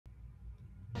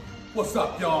What's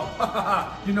up,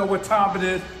 y'all? You know what time it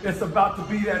is? It's about to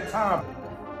be that time.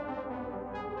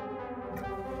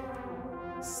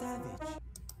 Savage.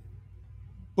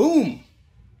 Boom!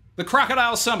 The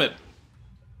Crocodile Summit.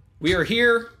 We are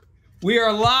here. We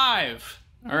are live.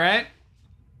 All right.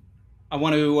 I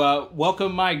want to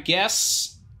welcome my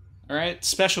guests. All right,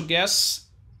 special guests,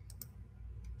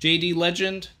 JD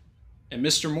Legend and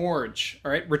Mr. Morj.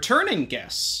 All right, returning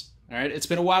guests. All right, it's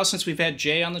been a while since we've had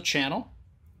Jay on the channel.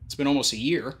 It's been almost a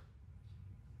year.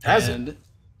 Has and it?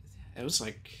 It was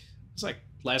like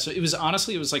last. It was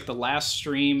honestly, it was like the last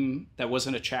stream that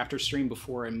wasn't a chapter stream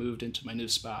before I moved into my new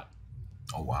spot.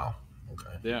 Oh wow.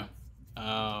 Okay. Yeah.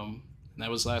 And that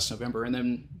was last November. And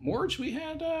then Morj, we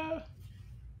had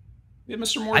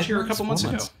Mr. Morj here a couple months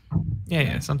ago.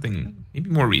 Yeah, something maybe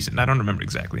more recent. I don't remember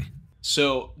exactly.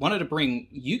 So wanted to bring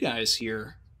you guys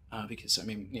here because I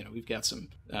mean, you know, we've got some.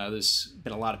 There's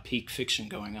been a lot of peak fiction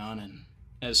going on, and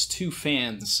as two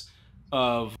fans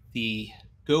of the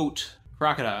GOAT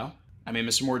Crocodile, I mean,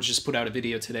 Mr. Morj just put out a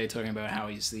video today talking about how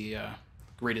he's the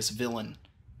greatest villain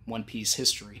in One Piece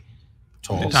history.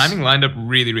 The timing lined up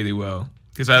really, really well.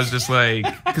 Because I was just like,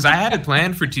 because I had it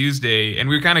planned for Tuesday, and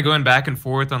we were kind of going back and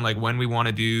forth on like when we want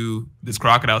to do this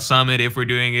Crocodile Summit, if we're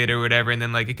doing it or whatever, and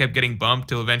then like it kept getting bumped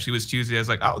till eventually it was Tuesday. I was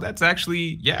like, oh, that's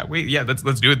actually, yeah, wait, yeah,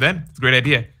 let's do it then. It's a great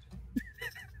idea.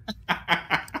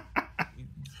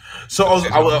 So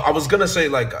I was gonna say,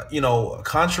 like, you know,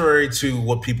 contrary to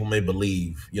what people may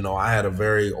believe, you know, I had a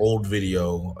very old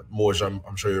video, Morj,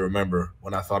 I'm sure you remember,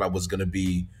 when I thought I was gonna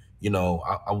be, you know,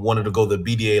 I wanted to go the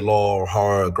BDA law or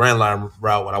horror Grand Line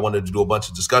route when I wanted to do a bunch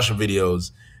of discussion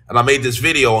videos. And I made this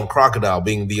video on Crocodile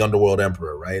being the Underworld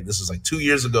Emperor, right? This is like 2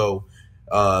 years ago.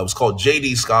 It was called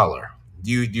JD Scholar.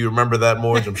 Do you remember that,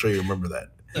 Morj? I'm sure you remember that.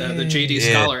 The JD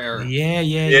Scholar era. Yeah,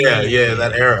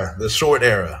 that era, the short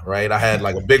era, right? I had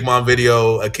like a Big Mom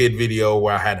video, a Kid video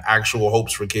where I had actual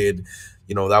hopes for Kid.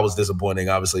 You know, that was disappointing,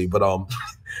 obviously. But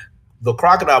the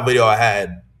Crocodile video I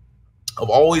had, I've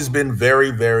always been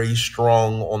very, very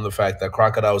strong on the fact that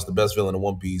Crocodile is the best villain in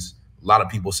One Piece. A lot of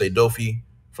people say Dofi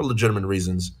for legitimate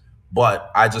reasons, but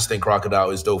I just think Crocodile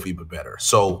is Dofi but better.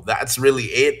 So that's really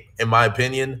it, in my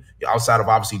opinion. Outside of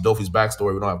obviously Dofi's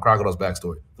backstory, we don't have Crocodile's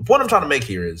backstory. The point I'm trying to make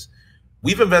here is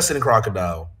we've invested in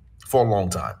Crocodile for a long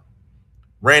time.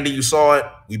 Randy, you saw it.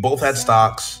 We both had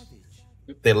stocks.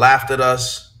 They laughed at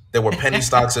us. There were penny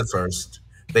stocks at first.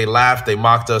 They laughed, they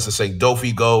mocked us and saying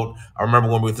Dofi GOAT. I remember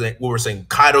when we were saying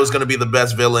Kaido's going to be the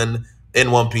best villain in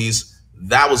One Piece.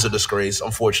 That was a disgrace,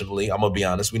 unfortunately. I'm going to be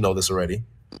honest. We know this already.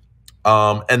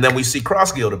 And then we see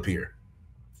Cross Guild appear.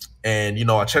 And, you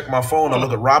know, I check my phone, I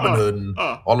look at Robinhood, and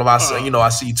all of us, you know, I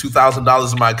see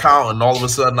 $2,000 in my account, and all of a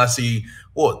sudden I see,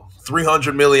 what,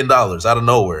 $300 million out of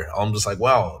nowhere. I'm just like,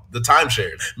 wow, the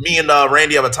timeshare. Me and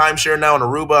Randy have a timeshare now in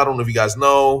Aruba. I don't know if you guys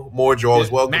know. Morj, you're always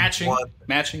welcome.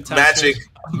 Matching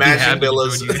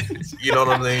villas. You know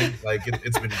what I mean? Like,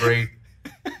 it's been great.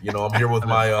 You know, I'm here with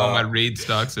my all my raid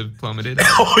stocks have plummeted.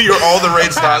 all the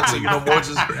raid stocks. You know, Morj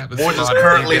is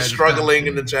currently struggling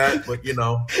in the chat, but you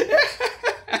know,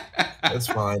 it's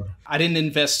fine. I didn't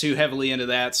invest too heavily into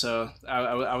that, so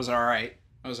I was all right.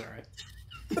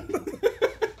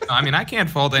 I mean, I can't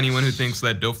fault anyone who thinks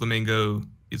that Doflamingo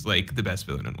is like the best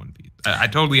villain in One Piece. I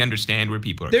totally understand where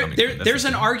people are coming from. There's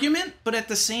an argument, but at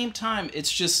the same time,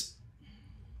 it's just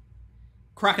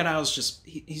Crocodile's just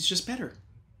he's just better.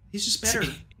 He's just better.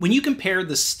 When you compare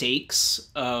the stakes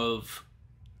of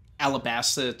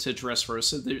Alabasta to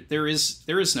Dressrosa, there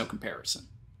is no comparison.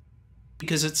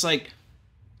 Because it's like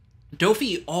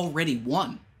Dofi already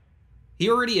won. He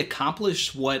already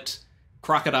accomplished what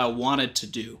Crocodile wanted to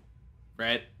do.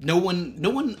 Right? No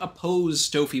one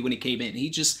opposed Dofi when he came in. He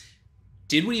just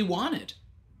did what he wanted.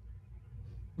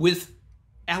 With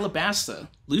Alabasta,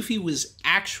 Luffy was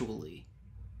actually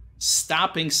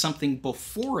stopping something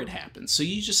before it happened. So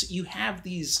you have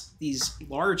these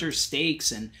larger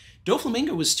stakes, and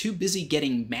Doflamingo was too busy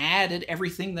getting mad at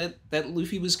everything that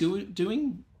Luffy was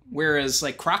doing, whereas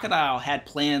like Crocodile had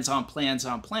plans on plans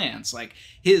on plans. Like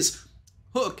his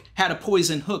hook had a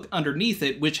poison hook underneath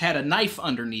it, which had a knife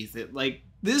underneath it. Like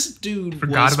this dude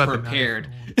was prepared.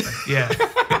 Yeah.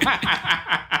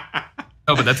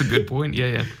 Oh, but that's a good point.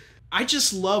 Yeah. I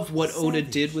just love what Oda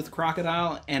did with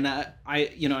Crocodile, and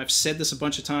I've said this a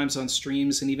bunch of times on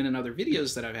streams and even in other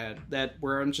videos that I've had,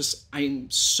 where I'm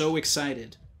so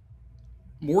excited,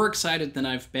 more excited than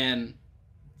I've been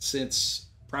since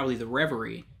probably the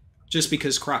Reverie, just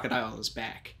because Crocodile is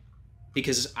back,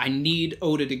 because I need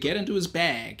Oda to get into his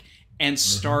bag and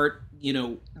start,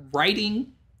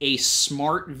 writing a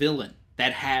smart villain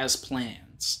that has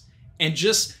plans, and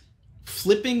just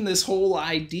flipping this whole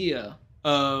idea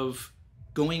of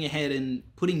going ahead and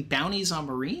putting bounties on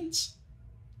Marines,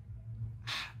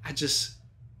 I just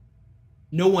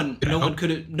no one could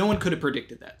have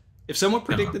predicted that. If someone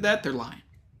predicted that, they're lying.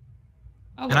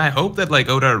 And I hope that like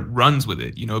Oda runs with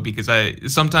it, you know, because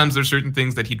sometimes there's certain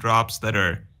things that he drops that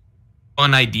are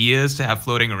fun ideas to have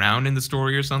floating around in the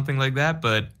story or something like that,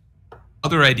 but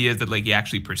other ideas that like he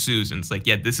actually pursues, and it's like,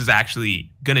 yeah, this is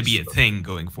actually gonna be a thing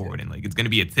going forward, and like it's gonna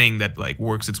be a thing that like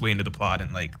works its way into the plot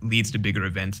and like leads to bigger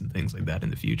events and things like that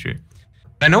in the future.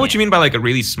 I know what you mean by like a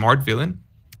really smart villain,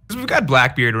 because we've got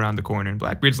Blackbeard around the corner, and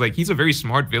Blackbeard's like, he's a very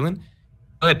smart villain,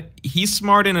 but he's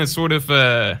smart in a sort of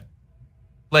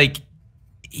like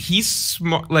he's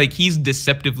smart, like he's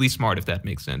deceptively smart, if that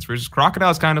makes sense. Whereas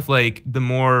Crocodile's kind of like the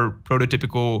more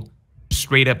prototypical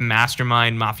straight up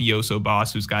mastermind mafioso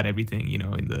boss who's got everything, you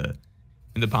know, in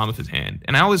the palm of his hand.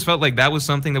 And I always felt like that was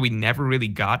something that we never really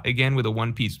got again with a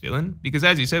One Piece villain, because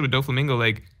as you said with Doflamingo,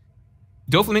 like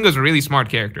Doflamingo's a really smart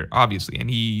character, obviously, and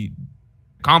he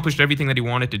accomplished everything that he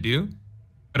wanted to do.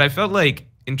 But I felt like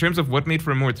in terms of what made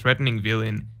for a more threatening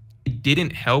villain, it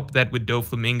didn't help that with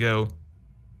Doflamingo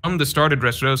from the start of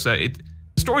Dressrosa,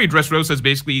 the story of Dressrosa is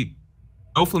basically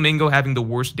Doflamingo having the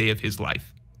worst day of his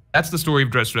life. That's the story of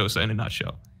Dressrosa in a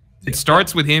nutshell. It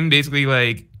starts with him basically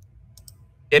like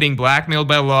getting blackmailed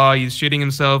by law. He's shitting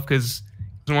himself because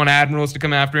he doesn't want admirals to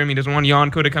come after him. He doesn't want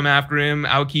Yonko to come after him.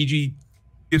 Aokiji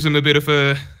gives him a bit of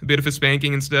a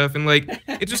spanking and stuff. And like,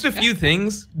 it's just a few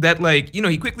things that like, you know,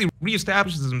 he quickly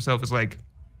reestablishes himself as like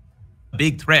a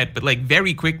big threat, but like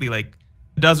very quickly, like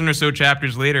a dozen or so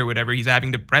chapters later, whatever, he's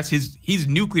having to press his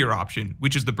nuclear option,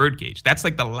 which is the birdcage. That's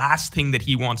like the last thing that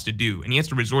he wants to do. And he has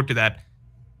to resort to that,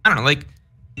 I don't know, like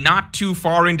not too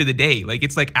far into the day. Like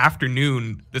it's like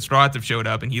afternoon, the Straw Hats have showed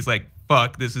up and he's like,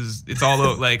 fuck, it's all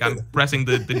out. Like I'm pressing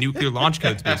the nuclear launch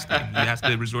codes basically. He has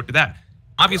to resort to that.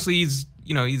 Obviously he's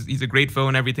a great foe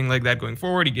and everything like that going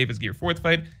forward. He gave his Gear 4th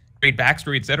fight, great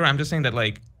backstory, etc. I'm just saying that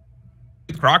like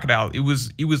with Crocodile, it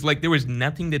was like there was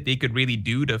nothing that they could really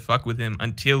do to fuck with him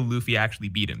until Luffy actually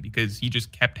beat him, because he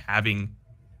just kept having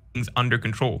things under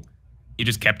control. He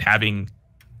just kept having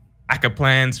backup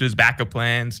plans to his backup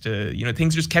plans to, you know,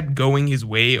 things just kept going his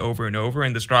way over and over,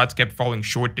 and the Straw Hats kept falling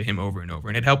short to him over and over.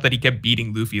 And it helped that he kept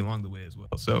beating Luffy along the way as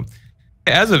well. So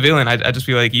as a villain, I just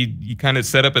feel like he kind of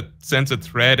set up a sense of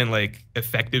threat and like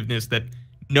effectiveness that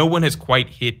no one has quite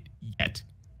hit yet.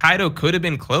 Kaido could have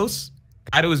been close.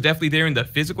 Kaido was definitely there in the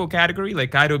physical category.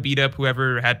 Like Kaido beat up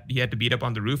whoever he had to beat up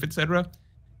on the roof, etc.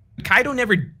 Kaido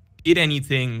never did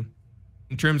anything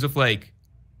in terms of like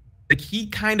he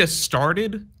kind of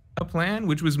started a plan,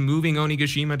 which was moving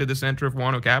Onigashima to the center of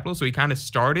Wano capital. So he kind of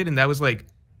started, and that was like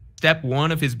step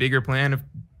one of his bigger plan of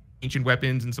ancient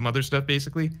weapons and some other stuff,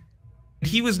 basically.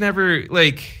 He was never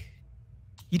like,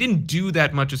 he didn't do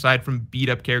that much aside from beat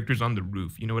up characters on the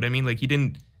roof. You know what I mean? Like he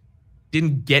didn't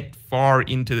get far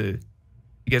into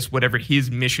I guess whatever his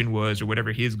mission was or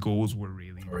whatever his goals were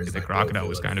really. The like Crocodile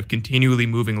was kind of continually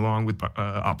moving along with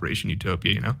Operation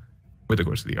Utopia, you know, over the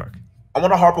course of the arc. I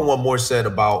want to harp on what Morj said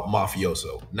about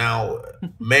Mafioso. Now,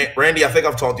 Randy, I think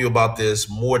I've talked to you about this.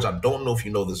 Morj, I don't know if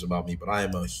you know this about me, but I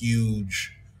am a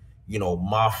huge, you know,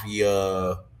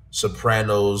 Mafia,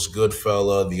 Sopranos,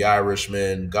 Goodfella, The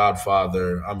Irishman,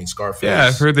 Godfather, I mean, Scarface. Yeah,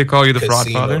 I've heard they call you the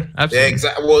Fraudfather. Yeah,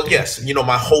 exactly. Well, yes, you know,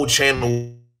 my whole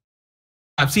channel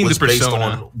I've seen the based persona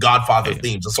on Godfather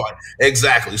themes. So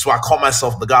exactly. So I call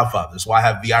myself the Godfather. So I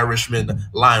have the Irishman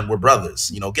line, we're brothers.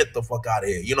 You know, get the fuck out of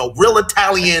here. You know, real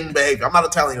Italian behavior. I'm not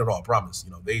Italian at all, I promise.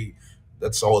 You know,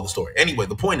 that's all the story. Anyway,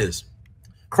 the point is,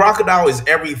 Crocodile is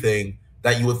everything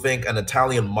that you would think an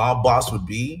Italian mob boss would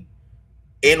be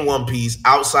in One Piece,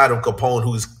 outside of Capone,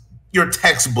 who's your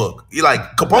textbook. You like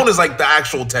Capone is like the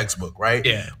actual textbook, right?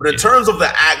 Yeah. But in terms of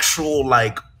the actual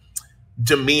like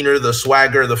demeanor, the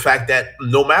swagger, the fact that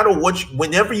no matter what,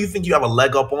 whenever you think you have a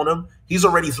leg up on him, he's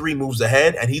already 3 moves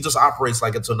ahead, and he just operates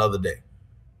like it's another day.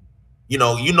 You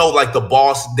know, like the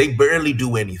boss, they barely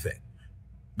do anything.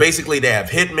 Basically, they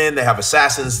have hitmen, they have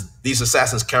assassins. These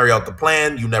assassins carry out the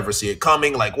plan. You never see it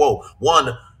coming. Like, whoa,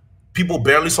 people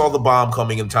barely saw the bomb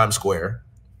coming in Times Square.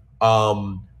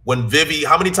 When Vivi,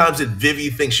 how many times did Vivi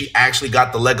think she actually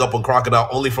got the leg up on Crocodile,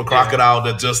 only for Crocodile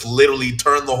to just literally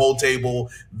turn the whole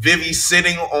table? Vivi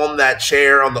sitting on that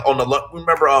chair on the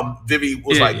remember Vivi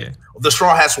was the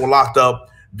Straw Hats were locked up.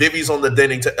 Vivi's on the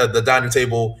dining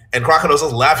table, and Crocodile's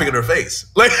just laughing in her face.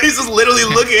 Like he's just literally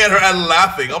looking at her and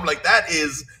laughing. I'm like, that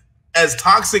is as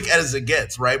toxic as it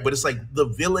gets, right? But it's like the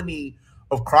villainy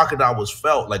of Crocodile was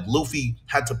felt. Like Luffy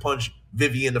had to punch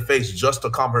Vivi in the face just to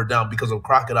calm her down because of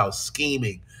Crocodile's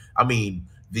scheming. I mean,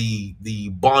 the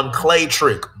Bon Clay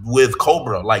trick with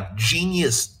Cobra, like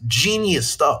genius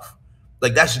stuff.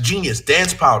 Like, that's genius.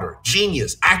 Dance powder,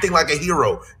 genius. Acting like a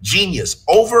hero, genius.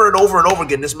 Over and over and over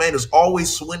again, this man is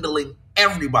always swindling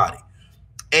everybody.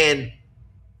 And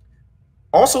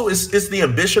also, it's the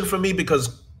ambition for me,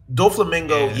 because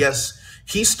Doflamingo, yes,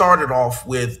 he started off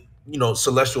with, you know,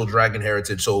 celestial dragon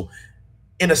heritage. So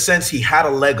in a sense, he had a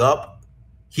leg up.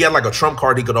 He had like a trump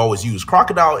card he could always use.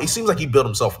 Crocodile, he seems like he built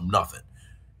himself from nothing.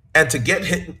 And to get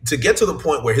to the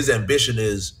point where his ambition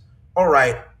is, all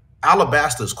right,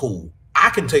 Alabaster's cool. I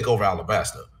can take over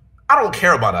Alabasta. I don't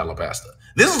care about Alabasta.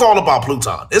 This is all about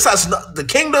Pluton. This has the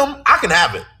kingdom. I can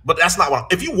have it, but that's not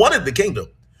what. If you wanted the kingdom,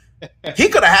 he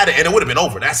could have had it and it would have been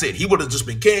over. That's it. He would have just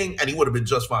been king and he would have been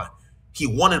just fine. He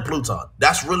wanted Pluton.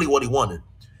 That's really what he wanted.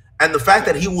 And the fact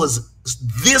that he was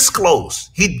this close,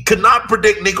 he could not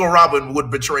predict Nico Robin would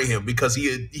betray him, because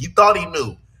he thought he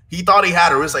knew. He thought he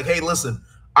had her. It's like, hey, listen,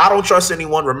 I don't trust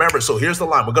anyone. Remember, so here's the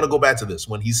line. We're going to go back to this.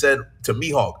 When he said to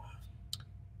Mihawk,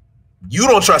 you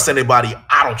don't trust anybody,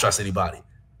 I don't trust anybody.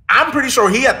 I'm pretty sure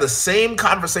he had the same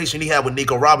conversation he had with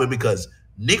Nico Robin, because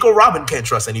Nico Robin can't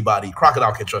trust anybody.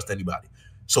 Crocodile can't trust anybody.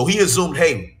 So he assumed,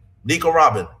 hey, Nico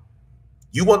Robin,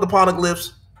 you want the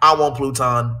poneglyphs, I want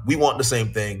Pluton. We want the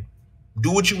same thing.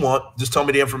 Do what you want. Just tell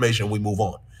me the information. We move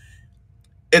on.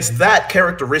 It's that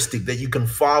characteristic that you can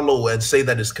follow and say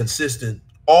that is consistent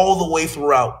all the way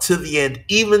throughout to the end,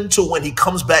 even to when he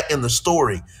comes back in the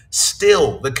story.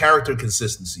 Still the character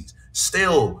consistencies.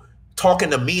 Still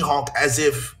talking to Mihawk as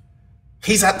if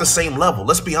he's at the same level.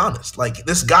 Let's be honest. Like,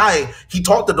 this guy, he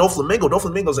talked to Doflamingo.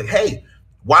 Doflamingo's like, hey,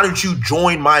 why don't you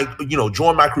join my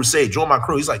crusade, join my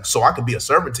crew? He's like, so I can be a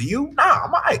servant to you? Nah,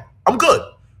 I'm all right. I'm good.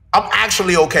 I'm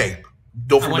actually okay.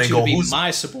 Doflamingo, I want you to be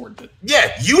my subordinate.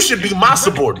 Yeah, you should be my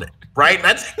subordinate, right?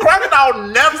 That's Crocodile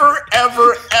never,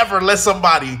 ever, ever let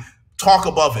somebody talk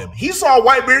above him. He saw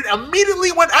Whitebeard,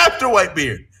 immediately went after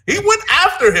Whitebeard. He went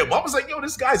after him. I was like, yo,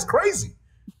 this guy's crazy.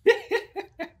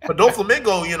 But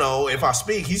Doflamingo, you know, if I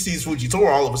speak, he sees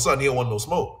Fujitora, all of a sudden he don't want no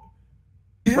smoke.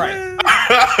 Right.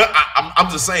 I'm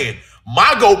just saying.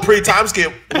 My goal pre-time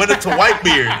skip went into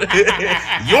Whitebeard.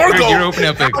 Your goal, you're opening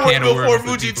up a can of worms for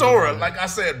Fujitora. Like I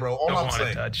said, bro, all I'm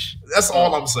saying. That's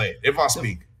all I'm saying. If I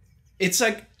speak, it's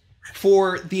like,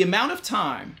 for the amount of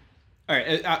time. All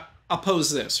right, I'll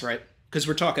pose this, right, because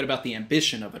we're talking about the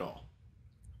ambition of it all.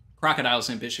 Crocodile's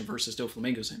ambition versus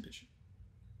Doflamingo's ambition.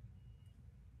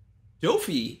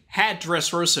 Dofi had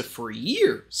Dressrosa for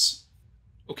years.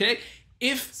 Okay?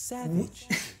 If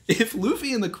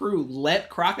Luffy and the crew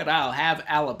let Crocodile have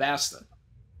Alabasta,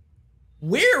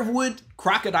 where would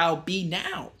Crocodile be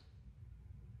now?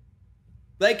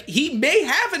 Like, he may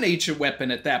have an ancient weapon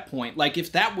at that point, like,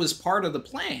 if that was part of the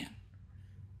plan.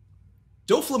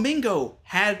 Doflamingo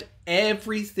had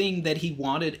everything that he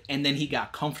wanted, and then he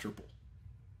got comfortable.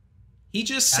 He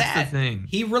just sat.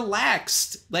 He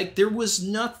relaxed. Like, there was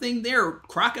nothing there.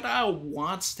 Crocodile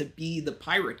wants to be the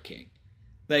Pirate King.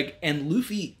 Like, and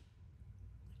Luffy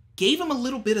gave him a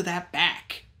little bit of that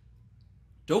back.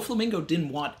 Doflamingo didn't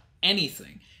want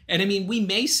anything. And I mean, we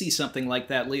may see something like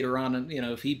that later on. And, you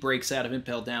know, if he breaks out of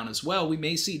Impel Down as well, we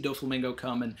may see Doflamingo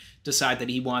come and decide that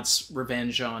he wants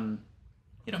revenge on,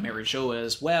 you know, Marijoa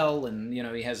as well. And, you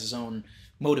know, he has his own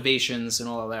motivations and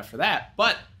all of that for that.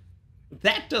 But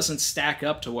that doesn't stack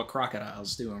up to what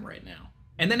Crocodile's doing right now.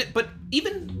 And then, but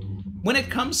even when it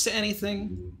comes to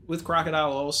anything with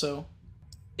Crocodile also,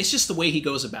 it's just the way he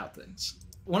goes about things.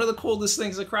 One of the coolest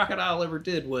things that Crocodile ever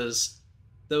did was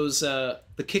those, the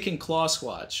Kick and Claw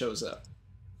squad shows up.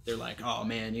 They're like, oh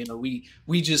man, you know,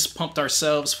 we just pumped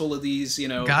ourselves full of these, you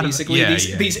know, basically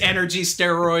these energy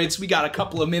steroids. We got a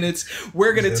couple of minutes.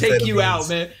 We're going to take you out,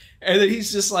 man. And then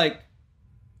he's just like,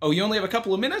 oh, you only have a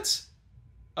couple of minutes?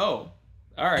 Oh,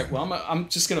 all right. Well, I'm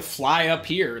just going to fly up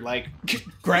here. Like,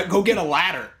 go get a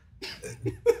ladder.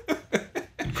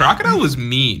 Crocodile was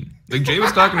mean. Like, Jay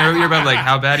was talking earlier about, like,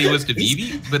 how bad he was to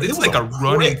Vivi, but it's like a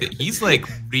running thing. He's like,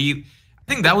 I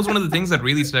think that was one of the things that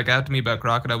really stuck out to me about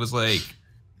Crocodile was, like,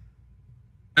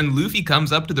 when Luffy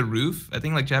comes up to the roof, I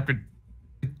think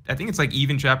it's like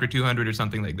even chapter 200 or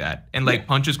something like that, and like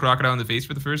punches Crocodile in the face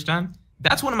for the first time.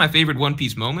 That's one of my favorite One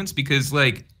Piece moments, because,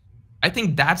 like, I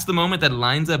think that's the moment that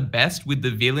lines up best with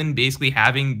the villain basically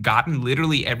having gotten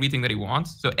literally everything that he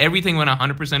wants. So everything went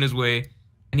 100% his way,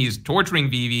 and he's torturing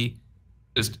Vivi,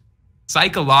 just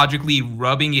psychologically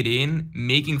rubbing it in,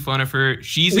 making fun of her.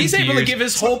 He's able to give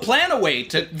his whole plan away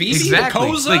to Vivi, to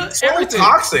Koza, like, so everything.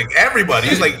 Toxic, everybody.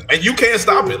 He's like, and you can't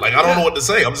stop it. Like, I don't know what to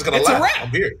say. I'm just gonna laugh. I'm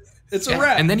here. It's a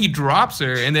wrap. And then he drops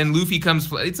her, and then Luffy comes.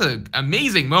 It's an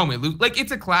amazing moment. Like,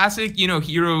 it's a classic, you know,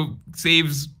 hero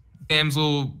saves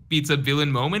damsel, beats up villain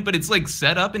moment, but it's like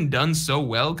set up and done so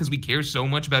well because we care so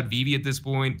much about Vivi at this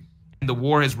point. and the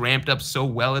war has ramped up so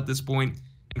well at this point,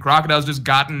 and Crocodile's just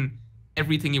gotten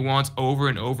everything he wants over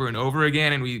and over and over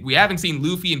again, and we haven't seen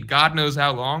Luffy in God knows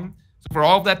how long. So for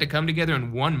all of that to come together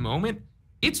in one moment,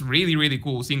 it's really, really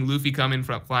cool seeing Luffy come in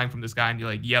flying from the sky and you're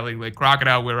like yelling like,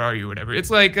 "Crocodile, where are you?" or whatever. It's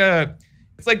like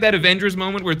that Avengers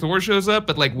moment where Thor shows up,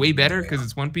 but like way better because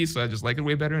it's One Piece, so I just like it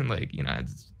way better, and like, you know,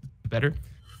 it's better.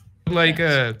 Like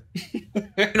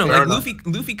you know, like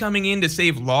Luffy coming in to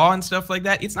save Law and stuff like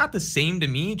that. It's not the same to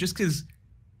me, just because,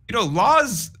 you know,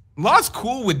 Law's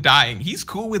cool with dying. He's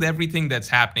cool with everything that's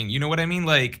happening. You know what I mean?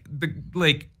 Like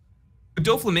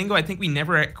Doflamingo, I think we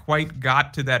never quite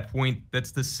got to that point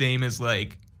that's the same as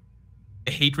like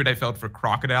the hatred I felt for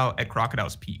Crocodile at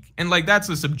Crocodile's peak. And like that's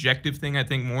a subjective thing, I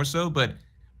think, more so, but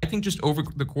I think just over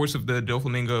the course of the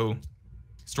Doflamingo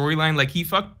storyline, like he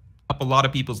fucked up a lot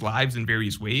of people's lives in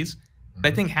various ways.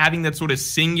 But I think having that sort of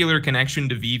singular connection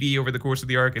to Vivi over the course of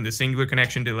the arc, and the singular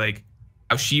connection to like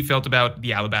how she felt about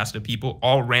the Alabasta people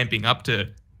all ramping up to, you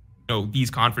know, these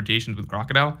confrontations with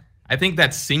Crocodile, I think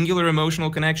that singular emotional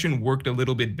connection worked a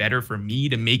little bit better for me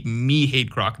to make me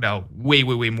hate Crocodile way,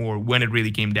 way, way more when it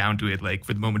really came down to it, like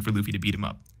for the moment for Luffy to beat him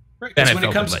up. Right,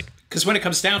 because when it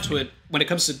comes down to it, when it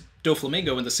comes to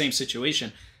Doflamingo in the same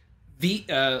situation, the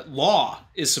Law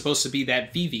is supposed to be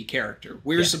that Vivi character.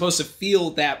 We're supposed to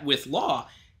feel that with Law.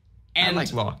 And I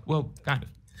like Law. Well, kind of.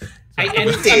 And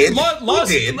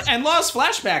Law's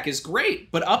flashback is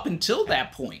great, but up until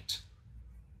that point,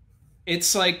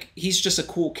 it's like he's just a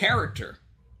cool character.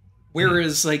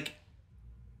 Whereas like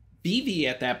Vivi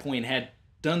at that point had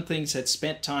done things, had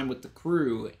spent time with the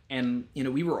crew, and you know,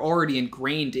 we were already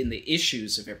ingrained in the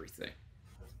issues of everything.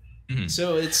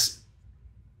 So it's,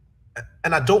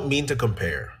 and I don't mean to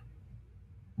compare,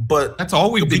 but that's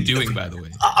all we've been doing, by the way.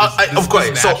 Of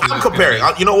course. So I'm comparing.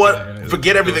 You know what?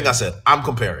 Forget everything I said. I'm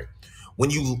comparing. When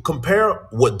you compare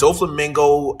what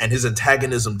Doflamingo and his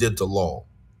antagonism did to Law,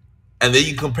 and then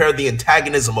you compare the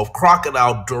antagonism of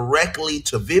Crocodile directly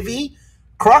to Vivi,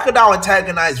 Crocodile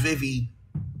antagonized Vivi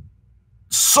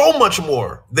so much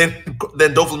more than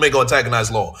Doflamingo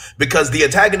antagonized Law, because the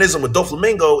antagonism with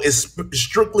Doflamingo is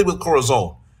strictly with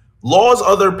Corazon. Law's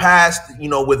other past, you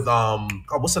know, with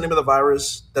what's the name of the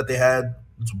virus that they had?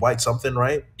 It's white something,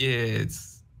 right?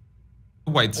 It's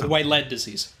white something. The white lead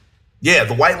disease. Yeah,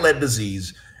 the white lead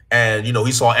disease. And, you know,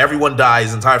 he saw everyone die,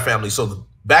 his entire family. So the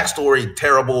backstory,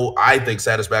 terrible. I think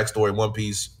saddest backstory in One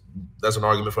Piece. That's an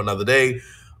argument for another day.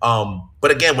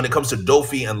 But again, when it comes to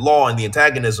Dofi and Law and the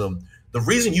antagonism, the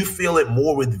reason you feel it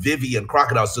more with Vivi and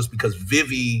Crocodile is just because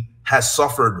Vivi has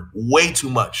suffered way too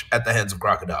much at the hands of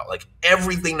Crocodile. Like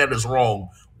everything that is wrong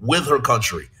with her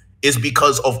country is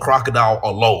because of Crocodile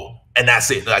alone. And that's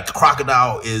it. Like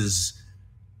Crocodile is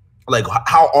like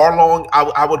how Arlong,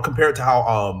 I would compare it to how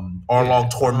Arlong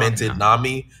tormented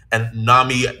Nami, and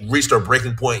Nami reached her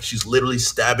breaking point. She's literally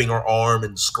stabbing her arm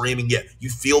and screaming. Yeah, you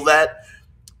feel that?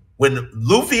 When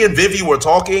Luffy and Vivi were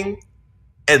talking,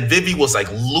 and Vivi was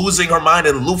like losing her mind,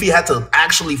 and Luffy had to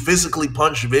actually physically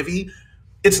punch Vivi,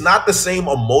 it's not the same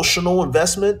emotional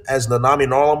investment as the Nami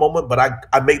and Arlong moment, but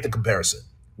I make the comparison,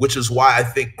 which is why I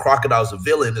think Crocodile's a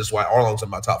villain, is why Arlong's in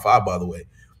my top 5, by the way.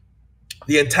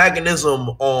 The antagonism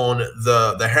on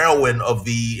the heroine of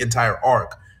the entire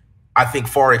arc, I think,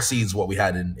 far exceeds what we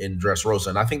had in Dressrosa,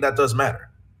 and I think that does matter.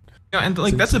 Yeah, and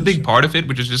like that's a big part of it,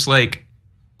 which is just like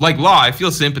Law, I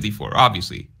feel sympathy for,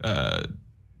 obviously,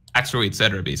 backstory,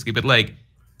 etc., basically, but like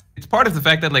it's part of the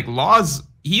fact that like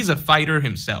he's a fighter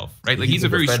himself, right? Like he's a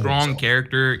very strong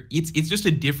character. It's just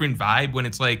a different vibe when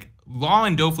it's like Law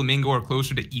and Doflamingo are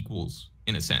closer to equals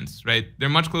in a sense, right? They're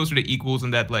much closer to equals in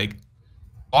that like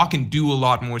Law can do a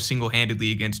lot more single-handedly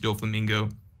against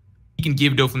Doflamingo. He can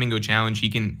give Doflamingo a challenge. He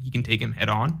can take him head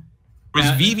on.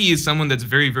 Whereas Vivi is someone that's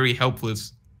very, very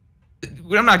helpless.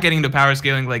 I'm not getting into power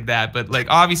scaling like that, but like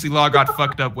obviously Law got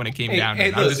fucked up when it came down.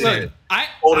 I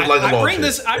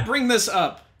bring this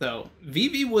up though.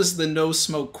 Vivi was the no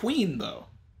smoke queen though.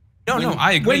 No,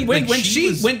 I agree. When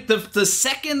the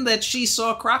second that she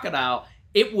saw Crocodile,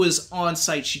 it was on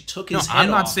site. She took his head off.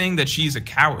 I'm not saying that she's a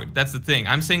coward. That's the thing.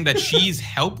 I'm saying that she's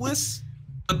helpless,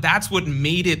 but that's what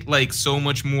made it like so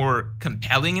much more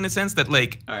compelling in a sense that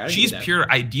like she's pure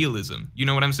idealism. You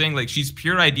know what I'm saying? Like she's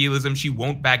pure idealism. She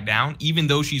won't back down, even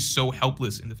though she's so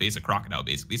helpless in the face of Crocodile,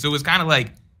 basically. So it was kind of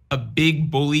like a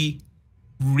big bully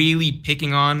really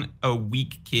picking on a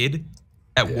weak kid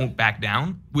that won't back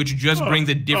down, which just brings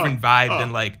a different vibe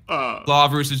than like Law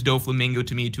versus Doflamingo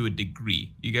to me to a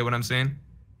degree. You get what I'm saying?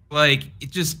 Like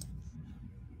it just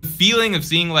the feeling of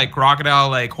seeing like Crocodile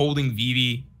like holding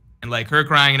Vivi and like her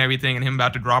crying and everything and him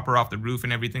about to drop her off the roof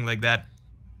and everything like that.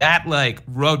 that like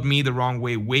rubbed me the wrong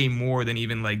way more than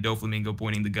even like Doflamingo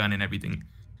pointing the gun and everything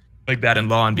like that in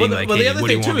Law and being well, like, well, hey, the other what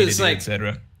do you thing want too me to is do, like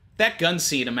etc. that gun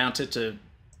scene amounted to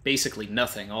basically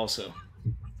nothing. Also,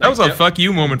 That was like, a fuck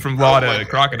you moment from Law my to God.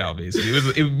 Crocodile, basically.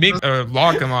 It would make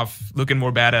Law come off looking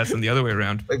more badass than the other way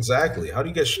around. Exactly. How do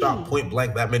you get shot point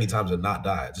blank that many times and not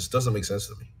die? It just doesn't make sense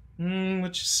to me.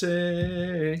 what you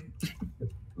say?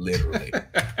 Literally.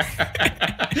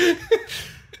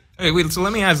 Okay, wait, so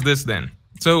let me ask this then.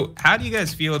 So how do you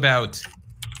guys feel about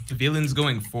villains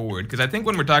going forward? Because I think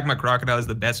when we're talking about Crocodile as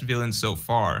the best villain so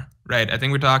far, right? I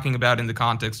think we're talking about in the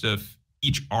context of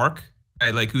each arc,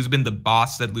 right? Like who's been the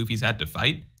boss that Luffy's had to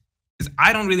fight. Because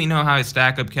I don't really know how I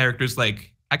stack up characters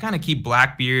like, I kind of keep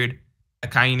Blackbeard,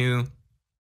 Akainu,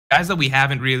 guys that we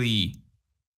haven't really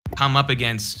come up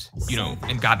against, you know,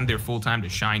 and gotten their full time to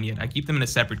shine yet. I keep them in a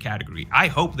separate category. I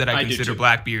hope that I consider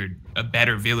Blackbeard a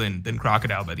better villain than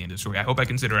Crocodile by the end of the story. I hope I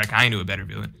consider Akainu a better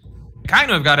villain.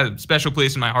 Akainu I've got a special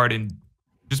place in my heart, and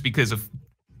just because of,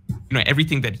 you know,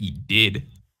 everything that he did,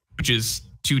 which is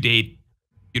to date,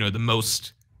 you know, the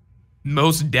most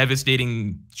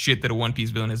devastating shit that a One Piece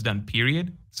villain has done,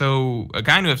 period. So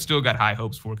Akainu I've still got high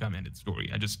hopes for come ended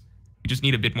story. We just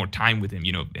need a bit more time with him,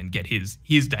 you know, and get his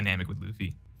dynamic with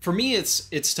Luffy. For me,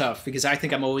 it's tough because I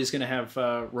think I'm always going to have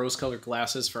rose-colored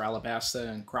glasses for Alabasta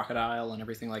and Crocodile and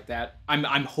everything like that.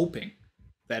 I'm hoping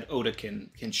that Oda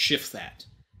can shift that,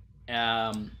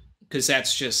 because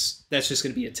that's just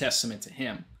going to be a testament to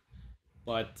him.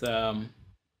 But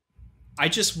I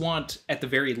just want, at the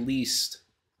very least,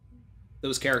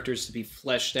 those characters to be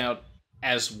fleshed out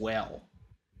as well,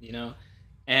 you know,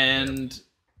 and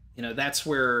you know that's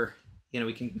where, you know,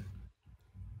 we can,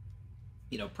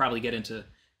 you know, probably get into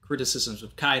criticisms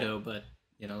of Kaido, but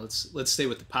you know, let's stay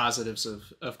with the positives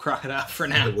of Crocodile for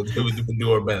now. We'll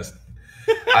do our best.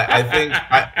 I think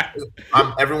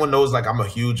everyone knows, like, I'm a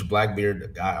huge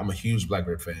Blackbeard guy. I'm a huge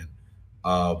Blackbeard fan,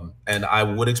 and I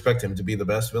would expect him to be the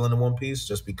best villain in One Piece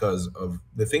just because of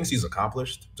the things he's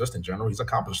accomplished. Just in general, he's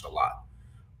accomplished a lot.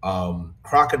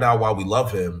 Crocodile, while we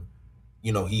love him,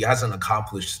 you know, he hasn't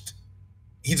accomplished.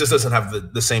 He just doesn't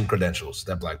have the same credentials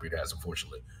that Blackbeard has,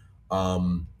 unfortunately.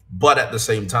 But at the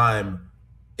same time,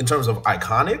 in terms of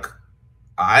iconic,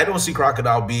 I don't see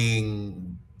Crocodile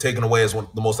being taken away as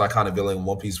the most iconic villain in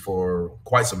One Piece for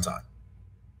quite some time.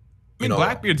 I mean, I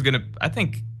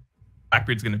think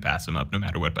Blackbeard's gonna pass him up no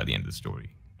matter what by the end of the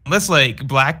story. Unless like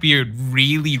Blackbeard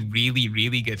really, really,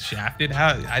 really gets shafted,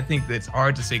 I think that it's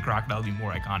hard to say Crocodile will be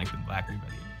more iconic than Blackbeard by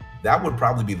the end. That would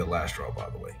probably be the last straw, by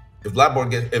the way. If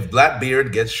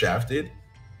Blackbeard gets shafted,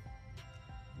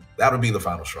 that would be the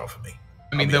final straw for me.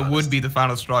 I mean, that would be the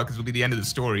final straw because it'll be the end of the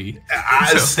story.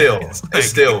 Still.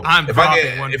 If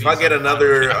I get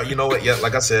another, you know what? Yeah,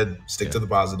 like I said, stick to the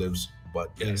positives. But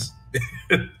yes,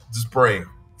 just pray,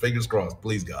 fingers crossed.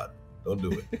 Please, God, don't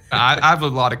do it. I have a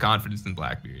lot of confidence in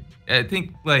Blackbeard. I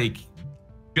think like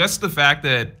just the fact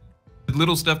that the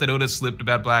little stuff that Oda slipped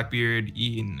about Blackbeard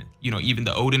in, you know, even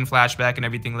the Odin flashback and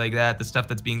everything like that, the stuff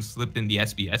that's being slipped in the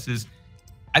SBSs,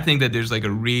 I think that there's like a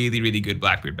really, really good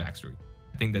Blackbeard backstory.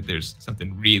 I think that there's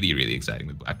something really, really exciting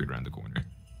with Blackbeard around the corner.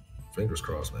 Fingers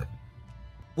crossed, man.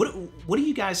 What do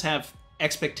you guys have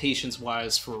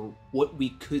expectations-wise for what we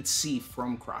could see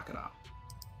from Crocodile?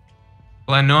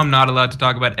 Well, I know I'm not allowed to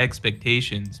talk about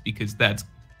expectations because that's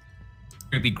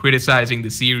going to be criticizing the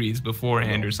series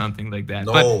beforehand or something like that.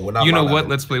 No, but we're not. You know what?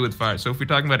 Let's play with fire. So if we're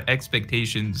talking about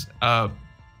expectations,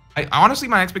 honestly,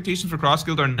 my expectations for Cross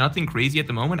Guild are nothing crazy at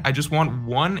the moment. I just want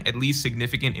one at least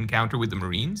significant encounter with the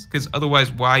Marines, because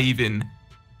otherwise, why even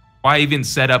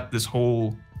set up this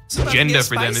whole agenda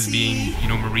for them as being, you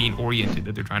know, Marine oriented,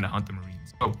 that they're trying to hunt the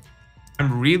Marines? So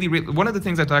I'm really one of the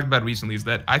things I talked about recently is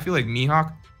that I feel like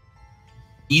Mihawk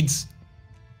needs.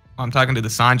 I'm talking to the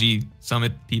Sanji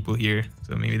Summit people here,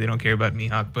 so maybe they don't care about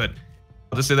Mihawk, but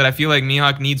I'll just say that I feel like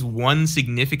Mihawk needs one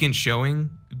significant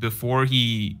showing before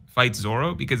he fights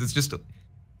Zoro, because it's just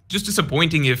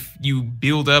disappointing if you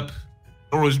build up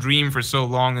Zoro's dream for so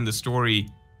long in the story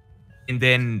and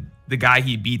then the guy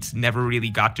he beats never really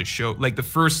got to show. Like, the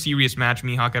first serious match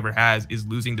Mihawk ever has is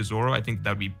losing to Zoro. I think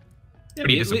that would be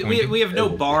pretty disappointing. We have no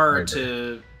bar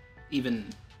to even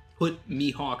put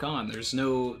Mihawk on. There's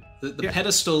no... The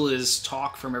pedestal is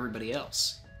talk from everybody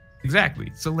else.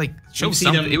 Exactly. So, like, show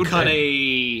something. It would cut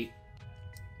a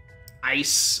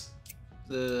ice...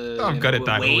 cut a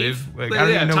tidal wave. Like, I don't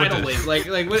even know tidal wave.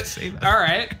 Like what? All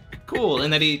right, cool.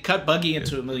 And then he cut Buggy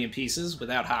into a million pieces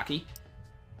without hockey.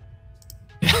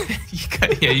 you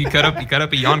cut up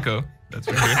a Yonko. That's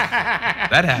right.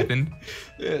 That happened.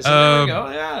 Yeah, so there we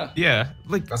go. Yeah. Yeah,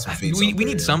 like That's some feats we up there,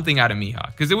 need yeah. something out of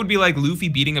Mihawk, because it would be like Luffy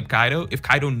beating up Kaido if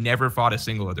Kaido never fought a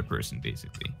single other person,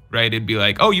 basically, right? It'd be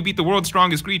like, oh, you beat the world's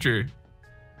strongest creature.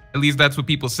 At least that's what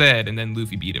people said, and then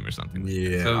Luffy beat him or something.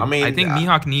 Yeah, So I mean, I think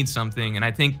Mihawk needs something, and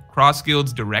I think Cross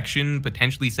Guild's direction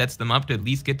potentially sets them up to at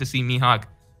least get to see Mihawk,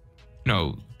 you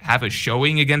know, have a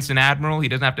showing against an admiral. He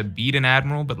doesn't have to beat an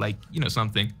admiral, but like, you know,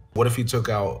 something. What if he took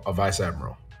out a vice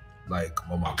admiral, like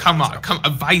Momoga? Come on, a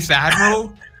vice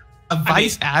admiral,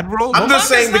 vice admiral. I'm just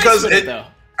saying because nice with it, though.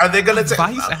 are they gonna take?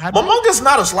 Vice admiral? Momoga's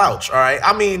not a slouch, all right.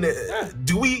 I mean,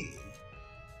 do we?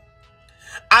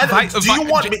 Do you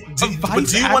want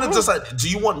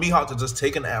Mihawk to just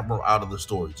take an admiral out of the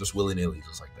story, just willy nilly,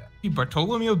 just like that?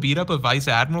 Bartolomeo beat up a vice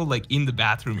admiral like in the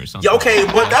bathroom or something. Yeah, okay,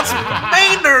 but that's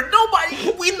Maynard.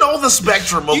 Nobody, we know the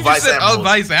spectrum of You vice just said, admirals. oh,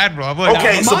 vice admiral. I'm like,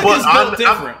 Okay, so Momonga's but built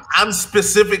different. I'm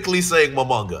specifically saying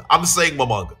Momonga. I'm saying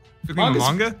Momonga.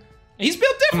 Momonga? He's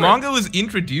built different. Momonga was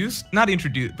not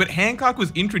introduced, but Hancock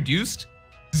was introduced,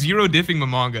 zero diffing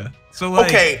Momonga. So like,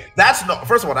 Okay, that's no.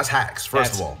 First of all, that's hacks.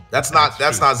 First of all, that's not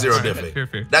zero diffing.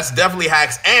 Fair. That's definitely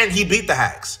hacks, and he beat the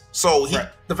hacks. So Right.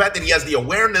 the fact that he has the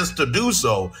awareness to do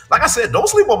so, like I said, don't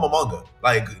sleep on Momonga.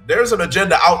 Like there's an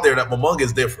agenda out there that Momonga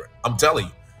is different. I'm telling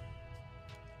you.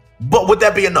 But would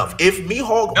that be enough? If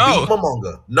Mihawk beat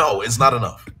Momonga, no, it's not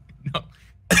enough. No.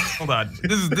 Hold on,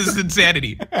 this is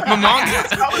insanity.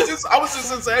 Momonga. I was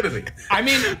just insanity. I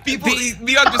mean,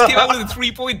 Mihawk just came out with a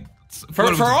 3 point. For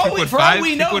all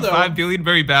we know, though, 3.5 billion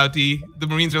berry bounty. The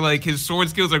Marines are like, his sword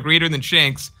skills are greater than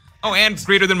Shanks. Oh, and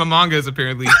greater than Momonga's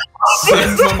apparently.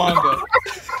 Momonga.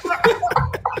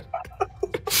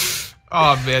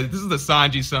 Oh man, this is the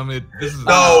Sanji summit. This is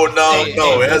No.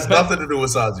 It has nothing to do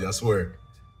with Sanji. I swear.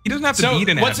 He doesn't have to So beat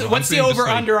an admiral. what's the I'm saying just, like,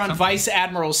 over-under on something. Vice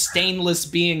Admiral Stainless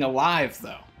being alive,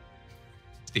 though?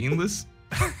 Stainless?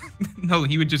 No,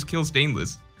 he would just kill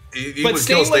Stainless. He But would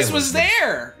kill Stainless was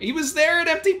there. He was there at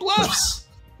Empty Bluffs.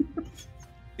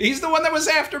 He's the one that was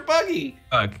after Buggy.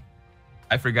 Fuck.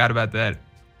 I forgot about that.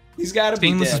 He's got to be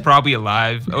Stainless dead. is probably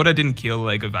alive. Oda didn't kill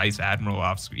like a vice admiral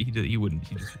off screen. He just wouldn't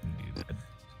do that.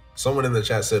 Someone in the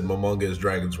chat said Momonga is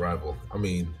Dragon's rival. I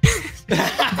mean,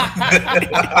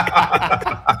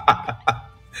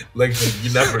 like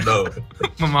you never know.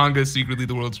 Momonga is secretly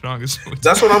the world's strongest.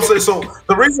 That's what I'm saying. So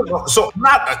the reason,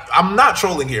 I'm not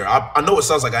trolling here. I know it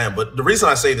sounds like I am, but the reason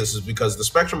I say this is because the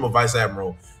spectrum of vice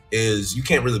admiral is you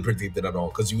can't really predict it at all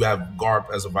because you have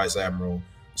Garp as a vice admiral,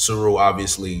 Suru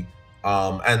obviously,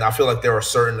 and I feel like there are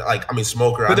certain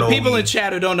Smoker. For the people in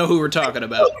chat who don't know who we're talking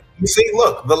about, you see,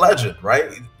 look, the legend,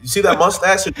 right? You see that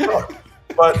mustache?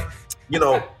 But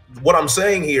what I'm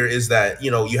saying here is that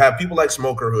you have people like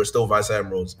Smoker who are still vice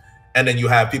admirals, and then you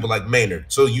have people like Maynard.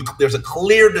 So there's a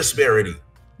clear disparity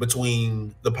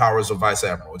between the powers of vice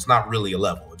admiral. It's not really a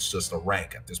level; it's just a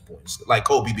rank at this point. It's like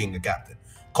Kobe being a captain.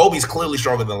 Kobe's clearly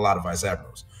stronger than a lot of vice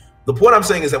admirals. The point I'm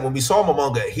saying is that when we saw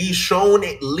Momonga, he's shown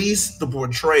at least the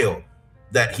portrayal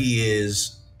that he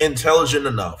is intelligent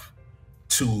enough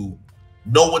to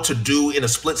know what to do in a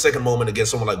split-second moment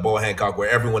against someone like Bo Hancock, where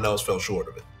everyone else fell short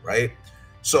of it, right?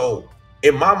 So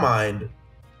in my mind,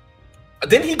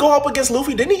 didn't he go up against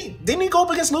Luffy? Didn't he go up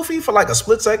against Luffy for like a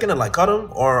split second and like cut him?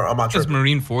 Or am I tripping? It's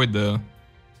Marine Ford though.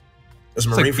 It's It's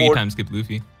Marine like Ford. time skip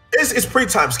Luffy. It's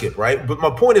pre-time skip, right? But my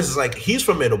point is like he's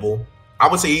formidable. I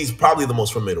would say he's probably the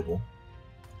most formidable.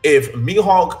 If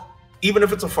Mihawk, even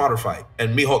if it's a fodder fight,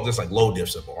 and Mihawk just like low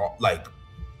diffs him, or like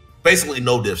basically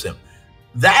no diffs him,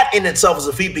 that in itself is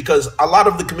a feat because a lot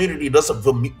of the community doesn't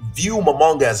view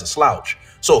Momonga as a slouch.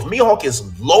 So if Mihawk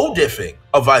is low diffing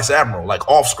a vice admiral, like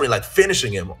off screen, like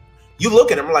finishing him, you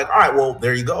look at him and like, all right, well,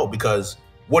 there you go. Because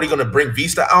what are you going to bring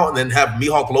Vista out and then have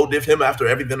Mihawk low diff him after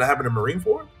everything that happened in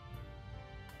Marineford?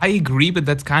 I agree, but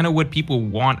that's kind of what people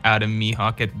want out of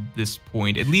Mihawk at this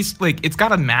point. At least, like, it's got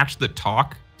to match the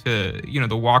talk to,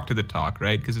 the walk to the talk,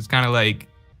 right? Because it's kind of like...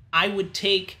 I would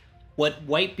take what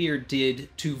Whitebeard did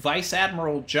to Vice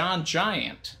Admiral John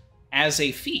Giant as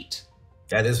a feat.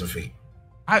 That is a feat.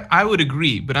 I would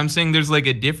agree, but I'm saying there's, like,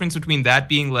 a difference between that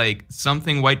being, like,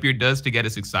 something Whitebeard does to get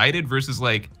us excited versus,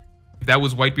 like, if that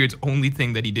was Whitebeard's only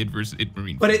thing that he did versus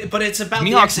Marine. But it's about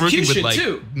Mihawk's the working with, execution, like,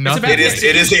 too. nothing. It's about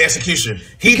It is the execution.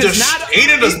 He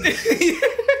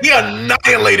He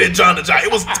annihilated John the Giant.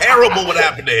 It was terrible what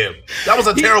happened to him. That was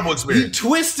a terrible experience. He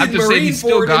twisted I'm just saying, Marine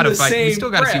Ford in the same we still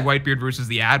got to see breath. Whitebeard versus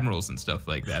the admirals and stuff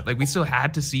like that. Like, we still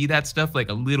had to see that stuff, like,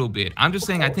 a little bit. I'm just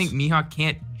saying, I think Mihawk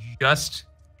can't just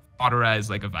authorize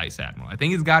like a vice admiral. I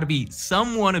think it's got to be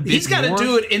someone a bit. He's got to more.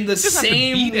 do it in the He doesn't have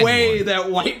to beat same way anyone. that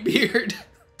Whitebeard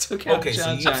took out Okay, so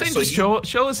John you- John. I'm saying So just you-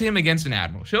 show us him against an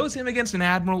admiral. Show us him against an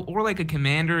admiral or like a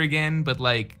commander again, but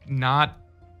like not.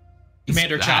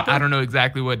 Commander Chopper? I don't know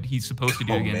exactly what he's supposed to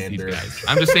do against these Commander. guys.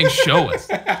 I'm just saying, show us.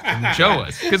 Show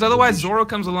us. Because otherwise, Zoro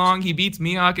comes along, he beats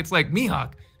Mihawk. It's like,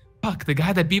 Mihawk, fuck, the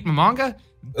guy that beat Momonga?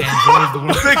 Damn, Zoro's the one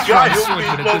The guy who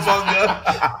beat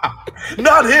Momonga.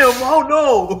 Not him. Oh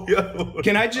no.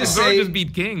 Can I just Zoro say just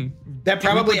beat King. that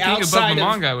probably King outside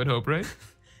above of Momonga, I would hope, right?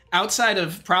 outside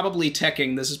of probably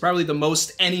teching, this is probably the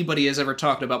most anybody has ever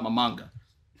talked about Momonga.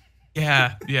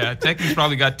 Yeah. Tekken's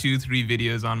probably got 2-3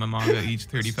 videos on Momonga, each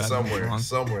 35 minutes long.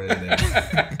 somewhere in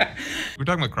there. We're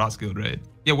talking about Cross Guild, right?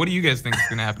 Yeah, what do you guys think is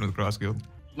going to happen with Cross Guild?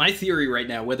 My theory right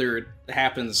now, whether it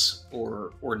happens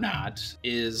or not,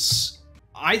 is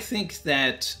I think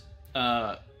that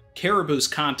Caribou's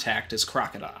contact is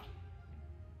Crocodile.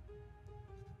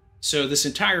 So this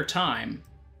entire time,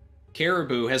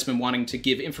 Caribou has been wanting to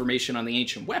give information on the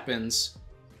ancient weapons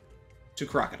to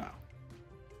Crocodile.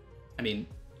 I mean,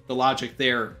 the logic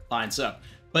there lines up.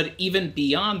 But even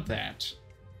beyond that,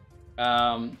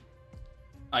 I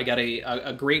got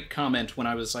a great comment when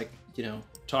I was like, you know,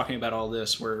 talking about all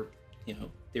this where, you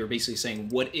know, they were basically saying,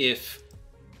 what if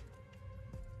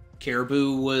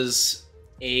Caribou was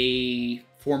a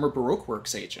former Baroque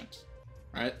Works agent,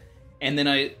 right? And then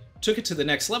I took it to the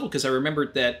next level because I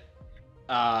remembered that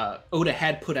Oda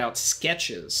had put out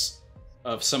sketches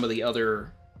of some of the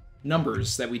other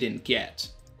numbers that we didn't get.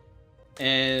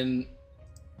 And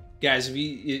guys, if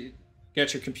you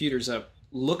got your computers up,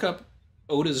 look up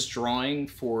Oda's drawing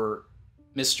for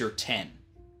Mr. 10.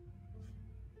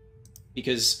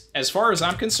 Because as far as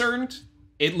I'm concerned,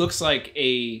 it looks like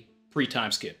a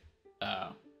pre-time skip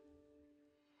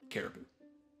Caribou.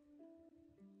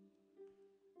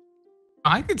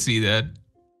 I could see that.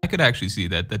 I could actually see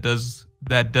that. That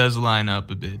does line up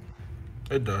a bit.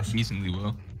 It does. Decently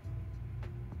well.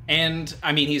 And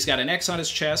I mean, he's got an X on his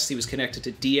chest. He was connected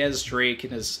to Diaz Drake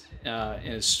in his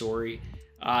story,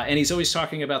 and he's always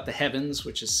talking about the heavens,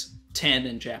 which is 10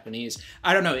 in Japanese.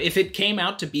 I don't know if it came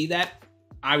out to be that.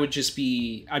 I'd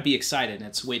be excited. And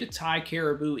it's a way to tie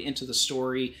Caribou into the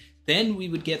story. Then we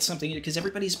would get something because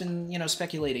everybody's been, you know,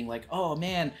 speculating like, oh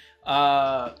man,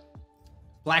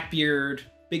 Blackbeard,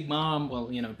 Big Mom.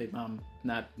 Well, you know, Big Mom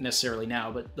not necessarily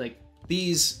now, but like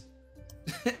these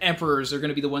emperors are going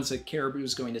to be the ones that Caribou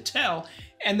is going to tell,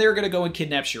 and they're going to go and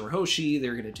kidnap Shirahoshi.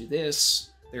 They're going to do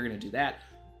this. They're going to do that.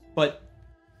 But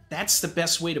that's the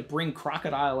best way to bring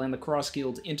Crocodile and the Cross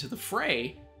Guild into the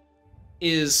fray.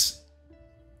 Is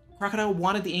Crocodile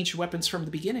wanted the ancient weapons from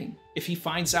the beginning. If he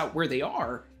finds out where they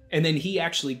are, and then he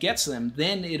actually gets them,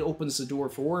 then it opens the door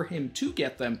for him to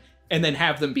get them, and then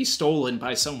have them be stolen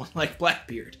by someone like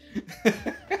Blackbeard.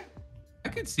 I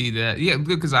could see that. Yeah,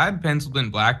 because I had penciled in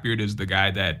Blackbeard as the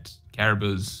guy that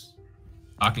Caribou's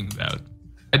talking about.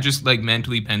 I just like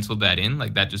mentally penciled that in.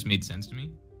 Like that just made sense to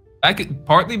me. I could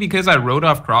partly because I wrote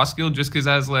off Cross Guild just because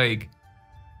I was like,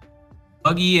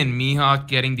 Buggy and Mihawk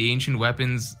getting the ancient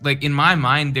weapons. Like in my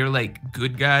mind, they're like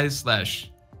good guys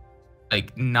slash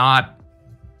like not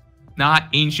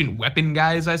ancient weapon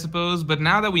guys, I suppose. But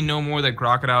now that we know more that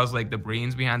Crocodile's like the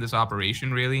brains behind this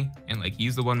operation, really, and like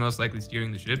he's the one most likely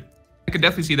steering the ship, I could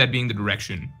definitely see that being the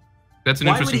direction. That's an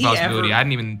interesting possibility. I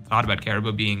hadn't even thought about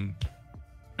Caribou being,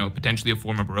 you know, potentially a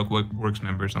former Baroque Works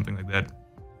member or something like that.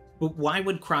 But why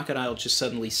would Crocodile just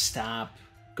suddenly stop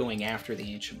going after the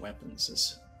ancient weapons?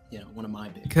 Is, you know, one of my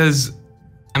big... Because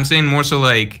I'm saying more so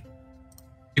like,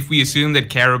 if we assume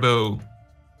that Caribou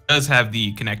does have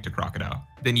the connect to Crocodile,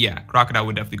 then yeah, Crocodile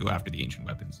would definitely go after the ancient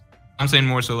weapons. I'm saying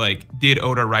more so like, did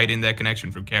Oda write in that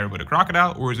connection from Caribou to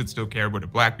Crocodile, or is it still Caribou to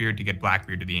Blackbeard to get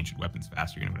Blackbeard to the ancient weapons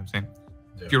faster? You know what I'm saying?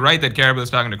 Yeah. If you're right that Caribou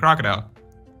is talking to Crocodile,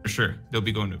 for sure, they'll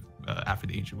be going to after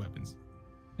the ancient weapons.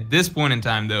 At this point in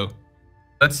time, though,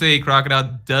 let's say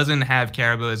Crocodile doesn't have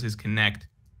Caribou as his connect.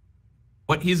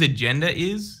 What his agenda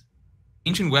is,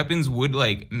 ancient weapons would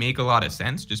like make a lot of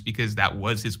sense just because that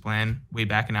was his plan way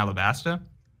back in Alabasta.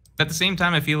 But at the same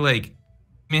time, I feel like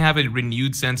he may have a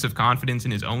renewed sense of confidence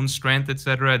in his own strength,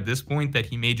 etc. at this point, that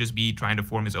he may just be trying to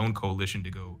form his own coalition to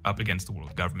go up against the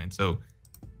world government. So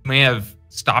he may have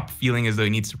stopped feeling as though he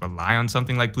needs to rely on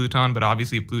something like Pluton, but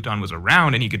obviously if Pluton was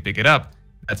around and he could pick it up,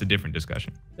 that's a different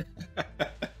discussion.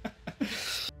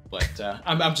 But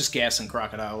I'm just gassing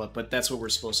Crocodile up, but that's what we're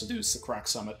supposed to do, is the Croc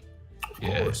Summit.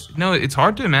 Yeah. No, it's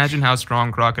hard to imagine how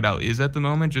strong Crocodile is at the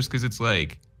moment, just because it's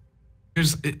like,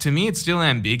 to me, it's still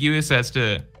ambiguous as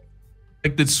to,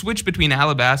 like, the switch between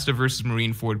Alabasta versus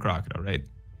Marineford Crocodile, right?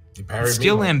 It's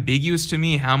still ambiguous to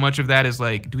me how much of that is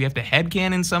like, do we have to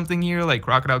headcanon something here? Like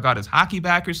Crocodile got his hockey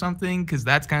back or something? Because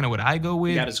that's kind of what I go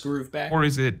with. He got his groove back. Or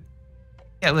is it,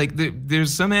 Yeah, like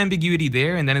there's some ambiguity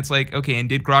there, and then it's like, okay, and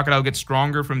did Crocodile get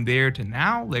stronger from there to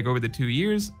now, like over the 2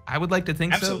 years? I would like to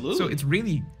think Absolutely. so. So it's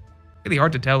really, really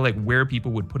hard to tell like where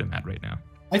people would put him at right now.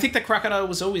 I think that Crocodile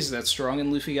was always that strong,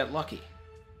 and Luffy got lucky.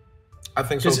 I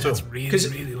think so too. That's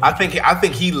really I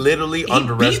think he literally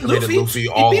underestimated Luffy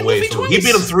all the way through. He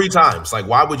beat him 3 times. Like,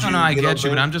 why would you? No, I get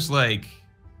you, but I'm just like,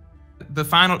 the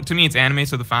final, to me, it's anime,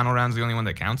 so the final round's the only one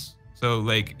that counts. So,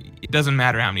 like, it doesn't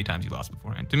matter how many times you lost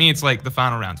beforehand. To me, it's like the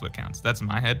final round's what counts. That's in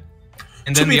my head.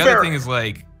 And then the other thing is,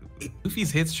 like, Luffy's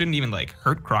hits shouldn't even, like,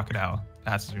 hurt Crocodile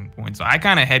past a certain point. So I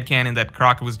kind of headcanon that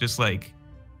Croc was just, like,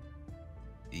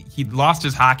 he lost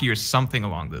his hockey or something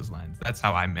along those lines. That's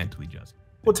how I mentally just.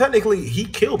 Well, technically, he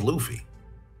killed Luffy.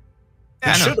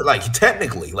 Yeah, he should have, like,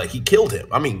 technically, like, he killed him.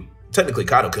 I mean, technically,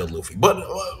 Kaido killed Luffy. But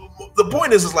the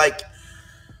point is like,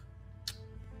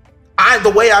 the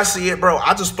way I see it, bro,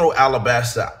 I just throw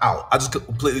Alabasta out. I just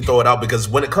completely throw it out because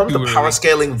when it comes to power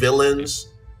scaling villains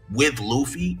with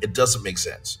Luffy, it doesn't make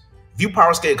sense. If you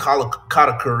power scale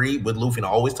Katakuri with Luffy, and I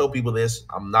always tell people this,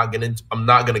 I'm not gonna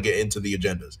get into the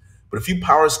agendas. But if you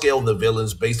power scale the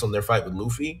villains based on their fight with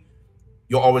Luffy,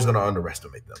 you're always gonna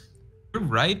underestimate them. You're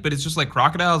right, but it's just like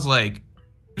Crocodile's like,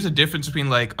 there's a difference between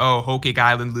like, oh, Whole Cake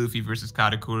Island Luffy versus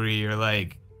Katakuri, or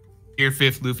like Tier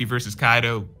 5th Luffy versus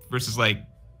Kaido versus like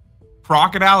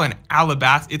Crocodile and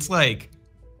Alabasta. It's like,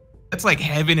 that's like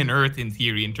heaven and earth in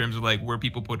theory in terms of like where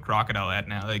people put Crocodile at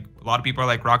now. Like a lot of people are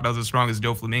like Crocodile's as strong as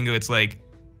Doflamingo. It's like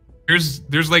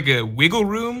there's like a wiggle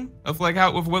room of like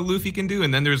of what Luffy can do,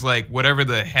 and then there's like whatever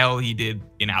the hell he did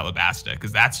in Alabasta,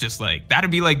 because that's just like,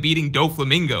 that'd be like beating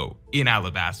Doflamingo in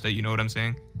Alabasta. You know what I'm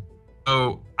saying?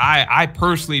 So I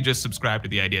personally just subscribe to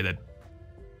the idea that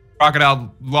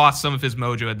Crocodile lost some of his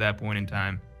mojo at that point in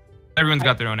time. Everyone's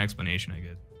got their own explanation, I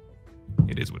guess.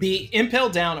 It is what it is. The Impel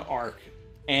Down arc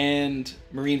and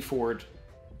Marineford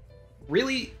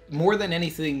really, more than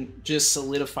anything, just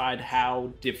solidified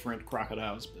how different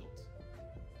Crocodile is built.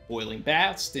 Boiling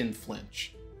baths, didn't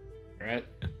flinch. Right?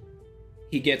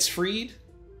 He gets freed.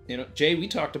 You know, Jay, we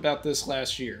talked about this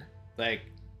last year. Like,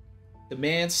 the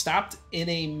man stopped in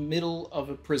a middle of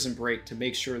a prison break to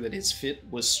make sure that his fit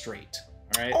was straight.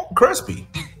 All right? Oh, crispy.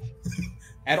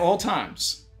 At all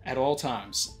times. At all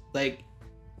times. Like,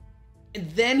 and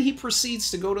then he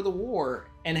proceeds to go to the war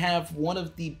and have one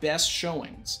of the best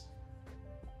showings.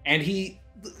 And he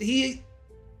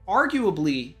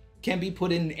arguably can be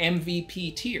put in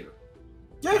MVP tier.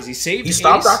 Yeah, he saved He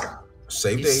stopped Ace, Daka.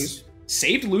 Saved Ace.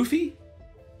 Saved Luffy.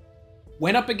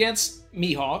 Went up against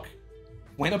Mihawk.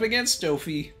 Went up against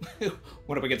Dofi.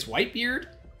 Went up against Whitebeard.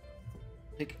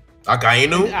 Like,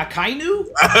 Akainu.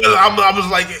 I was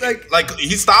like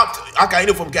he stopped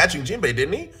Akainu from catching Jinbei,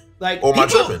 didn't he? Like, or am I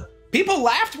tripping? People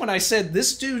laughed when I said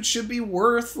this dude should be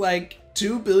worth like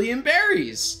 2 billion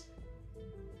berries.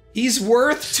 He's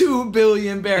worth 2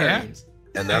 billion berries.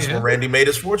 Yeah. And that's when Randy made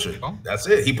his fortune. That's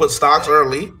it. He put stocks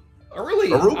early.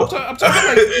 Aruba. I'm talking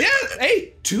like, yeah,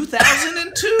 hey,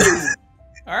 2002.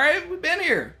 All right, we've been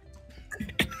here.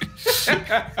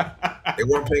 They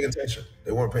weren't paying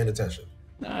attention.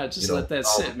 Nah, just let that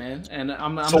sit, man. And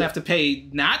I'm gonna have to pay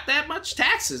not that much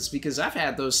taxes because I've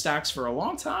had those stocks for a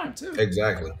long time too.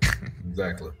 Exactly.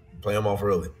 Play them off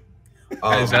early.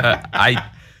 I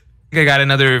think I got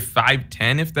another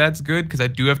 5-10 if that's good, because I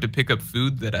do have to pick up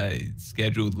food that I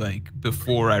scheduled like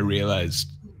before I realized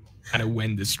kind of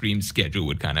when the stream schedule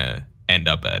would kind of end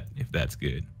up at, if that's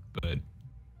good. But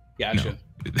gotcha.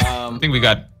 I think we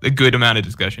got a good amount of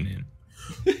discussion in.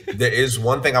 There is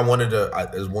one thing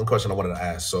there's one question I wanted to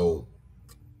ask. So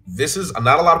this is,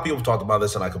 not a lot of people have talked about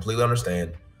this, and I completely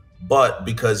understand, but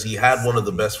because he had one of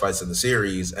the best fights in the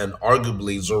series, and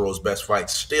arguably Zoro's best fight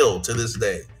still to this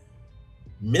day,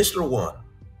 Mr. One,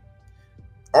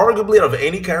 arguably out of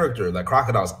any character that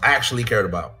Crocodile's actually cared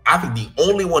about, I think the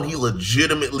only one he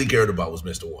legitimately cared about was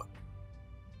Mr. One.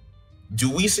 Do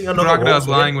we see another Crocodile's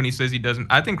lying when he says he doesn't?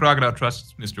 I think Crocodile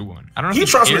trusts Mr. One. I don't know if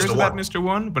he cares about Mr.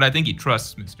 One, but I think he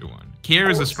trusts Mr. One. Care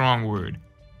is a strong word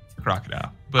for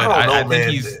Crocodile. But I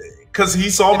think he's... Because he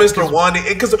saw Mr. One.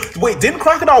 Wait, didn't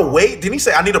Crocodile wait? Didn't he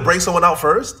say, I need to break someone out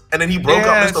first? And then he broke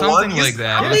out Mr. One?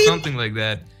 Something like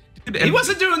that. Dude, he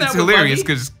wasn't doing that it's with hilarious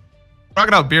because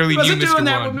Crocodile barely knew Mr. One. He wasn't doing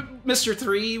that with Mr.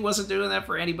 3. He wasn't doing that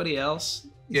for anybody else.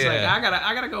 He's like, I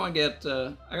gotta go and get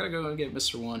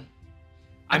Mr. One.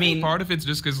 I mean, part of it's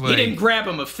just because like he didn't grab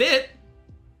him a fit.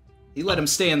 He let him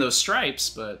stay in those stripes,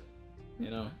 but you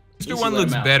know, Mr. One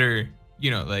looks better.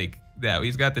 You know, like that.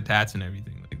 He's got the tats and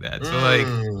everything like that. So like,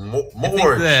 I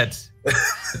think that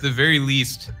at the very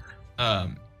least,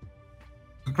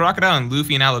 Crocodile and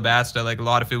Luffy and Alabasta, like a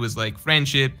lot of it was like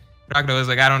friendship. Crocodile is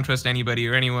like, I don't trust anybody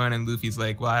or anyone, and Luffy's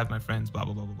like, well, I have my friends, blah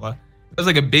blah blah blah blah. It was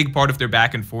like a big part of their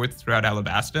back and forth throughout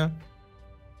Alabasta.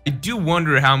 I do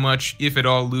wonder how much, if at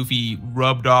all, Luffy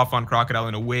rubbed off on Crocodile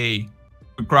in a way.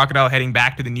 With Crocodile heading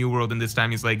back to the New World, and this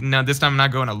time he's like, no, this time I'm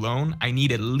not going alone. I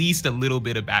need at least a little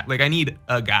bit of back. Like, I need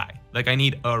a guy. Like, I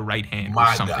need a right hand or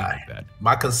something like that.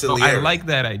 My conciliary. So I like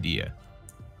that idea.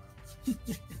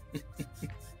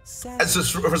 It's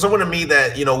just for someone to me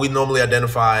that, you know, we normally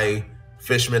identify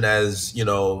fishermen as, you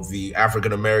know, the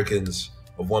African Americans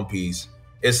of One Piece.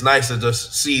 It's nice to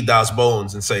just see Das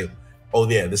Bones and say, oh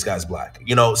yeah, this guy's black.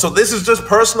 You know, so this is just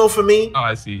personal for me. Oh,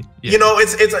 I see. Yeah. You know,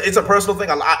 it's a personal thing.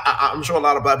 I'm sure a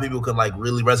lot of black people can like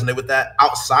really resonate with that.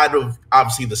 Outside of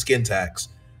obviously the skin tax,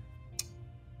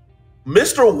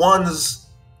 Mr. One's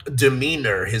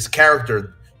demeanor, his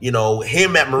character, you know,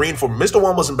 him at Marineford. Mr.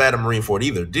 One wasn't bad at Marineford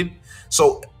either.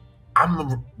 So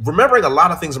I'm remembering a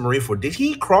lot of things in Marineford. Did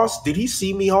he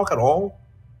see Mihawk at all?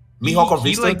 Mihawk on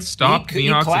Vista? He like stopped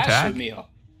Mihawk's attack. Mihawk.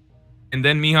 And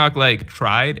then Mihawk like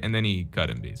tried, and then he cut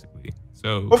him basically.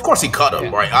 So of course he cut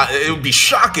him, right? It would be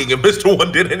shocking if Mr.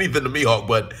 One did anything to Mihawk,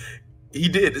 but he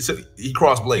did. So he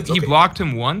crossed blades. He blocked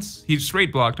him once. He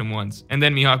straight blocked him once, and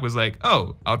then Mihawk was like,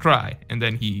 "Oh, I'll try," and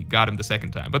then he got him the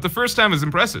second time. But the first time was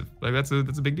impressive. Like that's a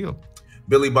big deal.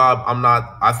 Billy Bob,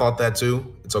 I thought that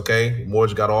too. It's okay.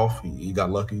 Morj got off. He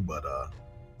got lucky, but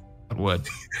what?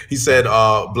 He said,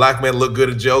 black men look good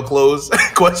in jail clothes.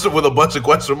 Question with a bunch of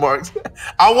question marks.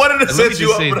 I wanted to set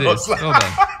you up, but I was like, hold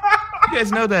on. You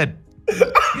guys know that?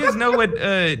 You guys know what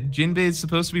Jinbei is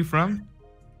supposed to be from?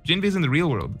 Jinbei's in the real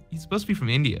world. He's supposed to be from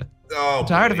India. Oh, I'm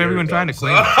tired of everyone trying to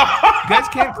claim him. You guys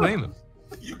can't claim him.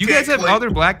 You guys have other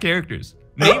black characters.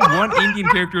 Name one Indian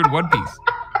character in One Piece.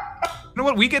 You know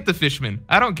what? We get the Fishman.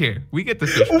 I don't care. We get the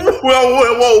Fishman.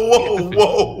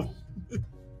 Whoa.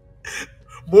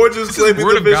 More just claiming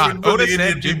word the of Fishman God. from Oda the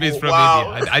said Indian Jinbei's people.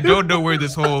 from India. I don't know where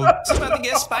this whole... It's about to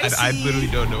get spicy. I literally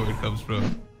don't know where it comes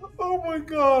from. Oh my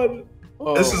God.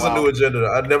 Oh, this is a new agenda.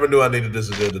 I never knew I needed this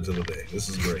agenda till today. This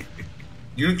is great.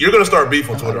 You're gonna start beef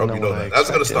on Twitter. I hope you know that.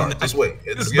 That's gonna start. Just wait.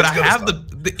 But I have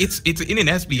it's in an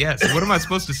SBS. What am I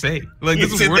supposed to say? Like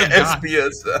this is word of God.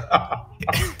 SBS.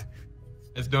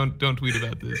 Just don't tweet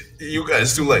about this. You guys,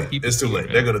 it's too late. It's too late.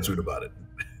 They're gonna tweet about it.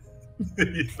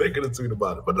 They're gonna tweet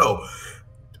about it. But no,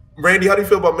 Randy, how do you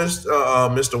feel about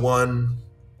Mr. One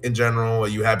in general? Are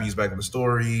you happy he's back in the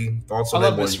story? Thoughts on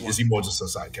that? Is he more just a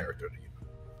side character to you?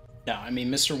 No, I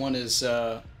mean Mr. One is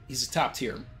he's a top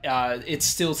tier. It's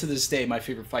still to this day my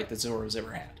favorite fight that Zoro's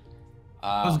ever had.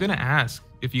 I was gonna ask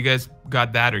if you guys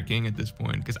got that or King at this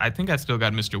point because I think I still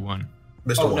got Mr. One.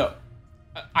 Mr. One. No,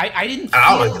 I didn't.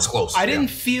 I don't think it's close. I didn't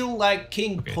feel like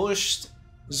King pushed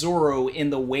Zoro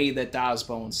in the way that Das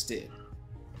Bones did.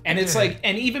 And it's like,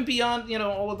 and even beyond, you know,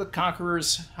 all of the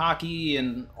Conqueror's hockey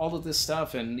and all of this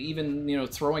stuff, and even, you know,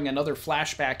 throwing another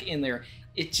flashback in there,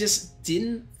 it just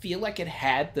didn't feel like it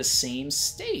had the same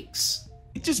stakes.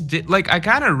 It just did. Like, I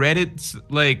kind of read it,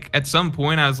 like, at some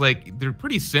point, I was like, they're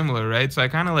pretty similar, right? So I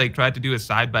kind of, like, tried to do a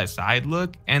side-by-side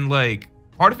look, and, like,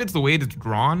 part of it's the way it's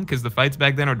drawn, because the fights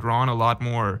back then are drawn a lot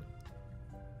more,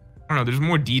 I don't know, there's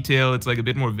more detail, it's, like, a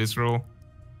bit more visceral.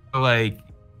 But, like,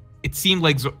 it seemed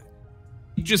like...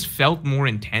 It just felt more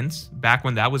intense back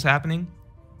when that was happening.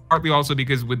 Partly also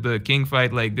because with the King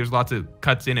fight, like there's lots of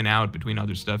cuts in and out between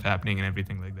other stuff happening and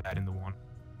everything like that in the one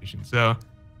position. So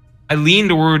I lean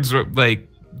towards like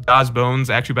Das Bones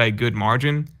actually by a good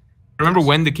margin. I remember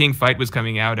when the King fight was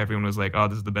coming out, everyone was like, "Oh,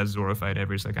 this is the best Zoro fight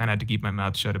ever." So I kind of had to keep my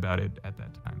mouth shut about it at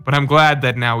that time. But I'm glad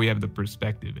that now we have the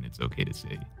perspective and it's okay to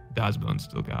say Das Bones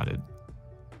still got it.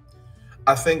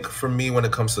 I think for me, when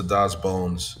it comes to Das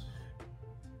Bones.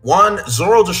 One,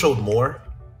 Zoro just showed more.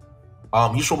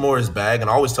 He showed more of his bag, and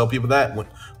I always tell people that.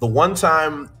 The one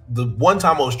time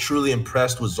I was truly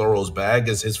impressed with Zoro's bag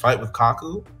is his fight with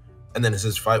Kaku, and then it's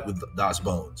his fight with Das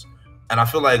Bones. And I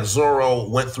feel like Zoro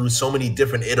went through so many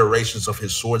different iterations of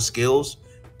his sword skills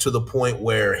to the point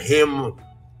where him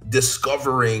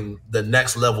discovering the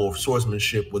next level of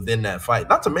swordsmanship within that fight,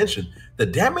 not to mention the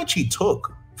damage he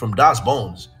took from Das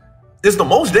Bones, is the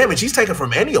most damage he's taken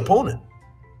from any opponent.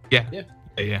 Yeah.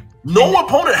 No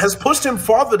opponent has pushed him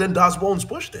farther than Das Bones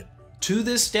pushed him. To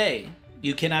this day,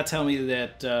 you cannot tell me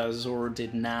that Zoro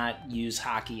did not use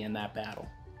hockey in that battle.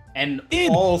 And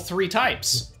all three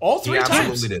types. All three types. He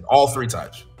absolutely did. All three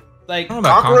types. Like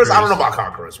Conquerors? I don't know about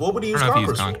Conquerors. What would he use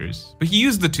Conquerors for? But he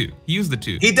used the two.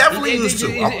 He definitely used two.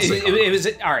 It was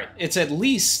all right. It's at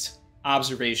least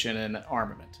observation and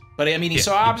armament. But I mean, he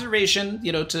saw observation,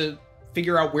 you know, to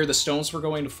figure out where the stones were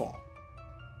going to fall.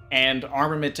 And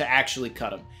armament to actually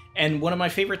cut him. And one of my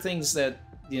favorite things that,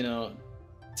 you know,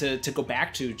 to go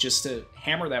back to, just to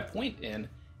hammer that point in,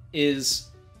 is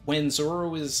when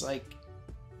Zoro is like,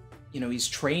 he's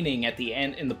training at the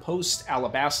end in the post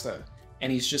Alabasta,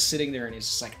 and he's just sitting there and he's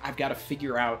just like, I've got to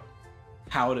figure out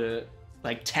how to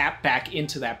like tap back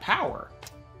into that power.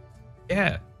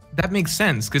 Yeah, that makes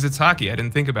sense because it's hockey. I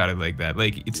didn't think about it like that.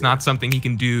 Like, it's not something he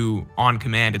can do on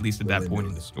command, at least at that point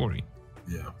in the story.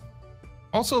 Yeah.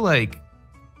 Also, like,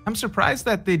 I'm surprised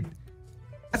that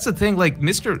that's the thing, like,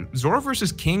 Mr. Zoro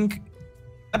versus King,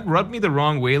 that rubbed me the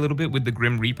wrong way a little bit with the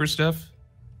Grim Reaper stuff.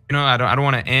 I don't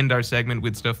want to end our segment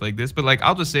with stuff like this, but, like,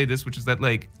 I'll just say this, which is that,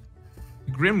 like,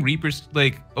 Grim Reapers,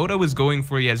 like, Oda was going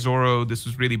for, Zoro, this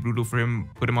was really brutal for him,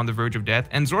 put him on the verge of death,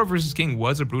 and Zoro versus King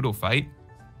was a brutal fight.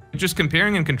 Just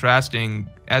comparing and contrasting,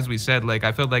 as we said, like,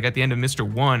 I felt like at the end of Mr.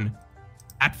 1,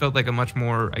 that felt like a much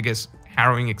more, I guess,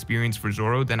 harrowing experience for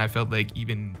Zoro than I felt like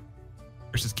even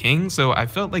versus King. So I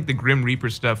felt like the Grim Reaper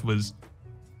stuff was,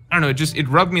 I don't know, it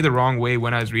rubbed me the wrong way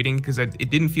when I was reading, because it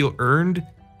didn't feel earned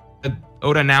that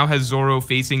Oda now has Zoro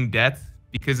facing death,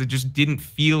 because it just didn't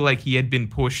feel like he had been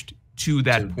pushed to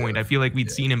that point. I feel like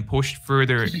we'd seen him pushed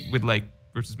further with, like,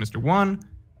 versus Mr. 1,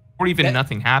 or even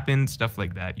nothing happened, stuff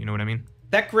like that. You know what I mean?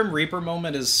 That Grim Reaper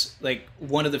moment is, like,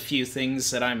 one of the few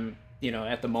things that I'm,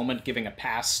 at the moment giving a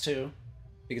pass to,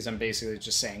 because I'm basically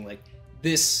just saying, like,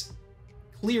 this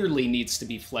clearly needs to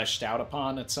be fleshed out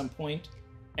upon at some point,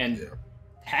 and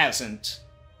hasn't,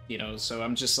 so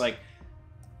I'm just like,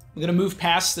 I'm going to move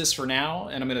past this for now,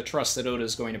 and I'm going to trust that Oda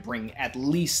is going to bring at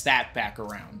least that back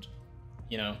around,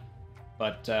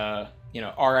 but,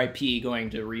 RIP going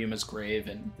to Ryuma's grave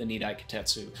and the Nidai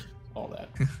Kitetsu, all that.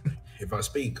 If I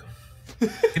speak.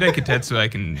 Nidai Kitetsu I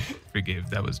can forgive,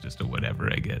 that was just a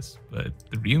whatever, I guess, but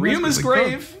the Ryuma's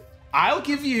grave, I'll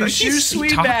give you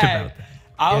Shusui back.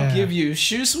 I'll give you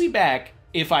Shusui back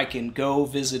if I can go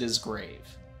visit his grave.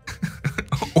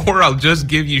 Or I'll just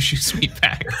give you Shusui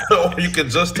back. Or you can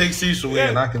just take Shusui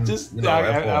and I can just,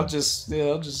 I'll just.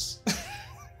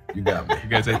 You got me. You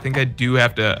guys, I think I do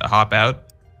have to hop out.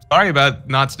 Sorry about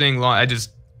not staying long. I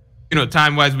just,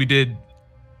 time-wise, we did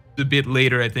a bit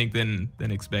later, I think, than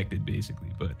expected, basically.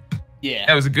 But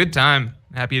yeah, it was a good time.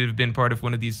 Happy to have been part of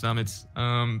one of these summits.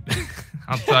 I'll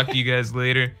talk to you guys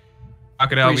later.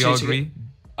 Crocodile, we all agree.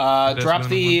 Drop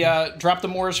the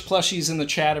Morj plushies in the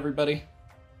chat, everybody.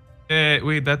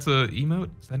 Wait, that's a emote?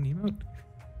 Is that an emote?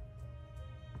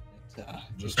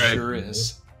 It sure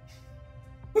is.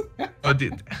 Oh,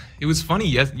 dude, it was funny.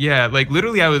 Yes, yeah. Like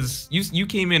literally, you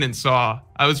came in and saw.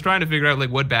 I was trying to figure out like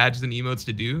what badges and emotes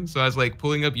to do. So I was like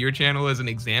pulling up your channel as an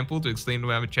example to explain to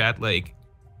my chat. Like,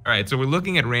 all right, so we're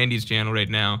looking at Randy's channel right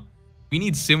now. We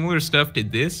need similar stuff to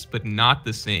this, but not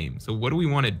the same. So what do we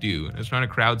want to do? I was trying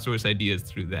to crowdsource ideas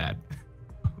through that.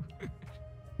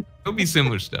 It'll be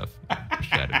similar stuff.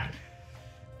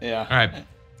 Yeah. All right.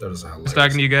 That was hilarious.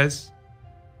 Talking to you guys.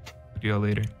 Talk to y'all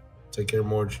later. Take care,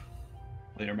 Morj.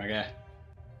 Later, my guy.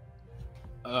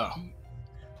 Oh.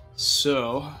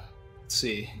 So, let's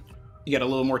see. You got a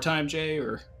little more time, Jay,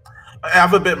 or? I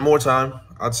have a bit more time.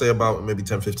 I'd say about maybe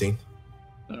 10, 15.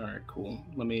 All right, cool.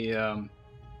 Let me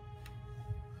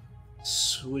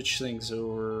switch things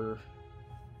over.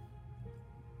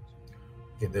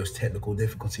 Get those technical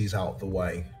difficulties out the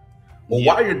way. Well,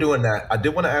 while you're doing that, I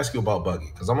did want to ask you about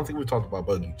Buggy, because I don't think we talked about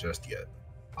Buggy just yet.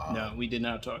 No, we did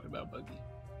not talk about Buggy.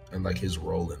 And like his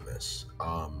role in this.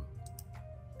 And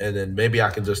then maybe I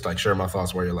can just like share my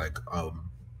thoughts where you're like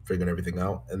figuring everything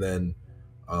out. And then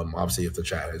obviously if the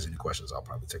chat has any questions, I'll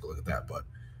probably take a look at that. But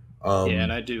yeah,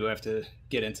 and I do have to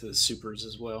get into the supers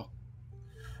as well.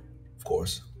 Of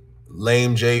course.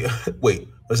 Lame J. Wait,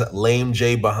 what is that? Lame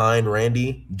J behind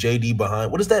Randy? JD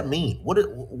behind? What does that mean?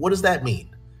 What does that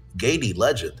mean? Gady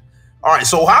legend. All right,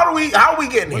 so how are we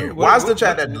getting here? Why is the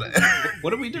chat that?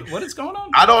 What do we do? What is going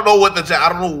on? I don't know what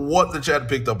the chat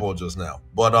picked up on just now.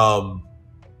 But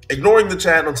ignoring the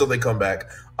chat until they come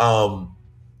back.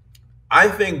 I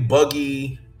think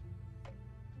Buggy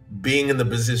being in the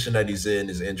position that he's in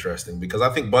is interesting because I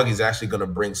think Buggy's actually going to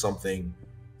bring something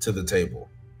to the table.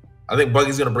 I think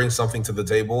Buggy's going to bring something to the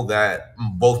table that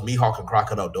both Mihawk and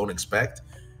Crocodile don't expect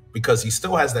because he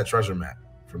still has that treasure map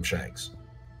from Shanks.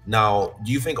 Now,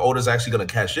 do you think Oda's actually going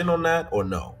to cash in on that or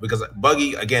no? Because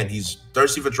Buggy, again, he's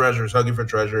thirsty for treasure, he's hungry for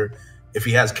treasure. If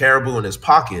he has Caribou in his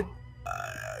pocket,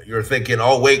 you're thinking,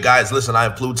 oh, wait, guys, listen, I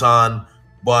have Pluton,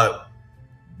 but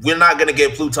we're not going to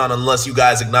get Pluton unless you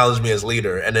guys acknowledge me as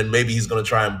leader. And then maybe he's going to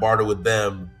try and barter with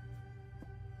them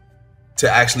to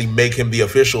actually make him the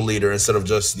official leader instead of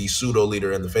just the pseudo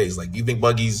leader in the face. Like, do you think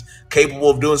Buggy's capable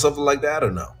of doing something like that or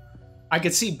no? I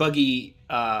could see Buggy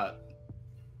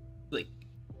like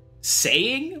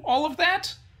saying all of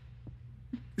that.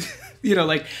 You know,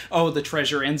 like, oh, the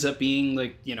treasure ends up being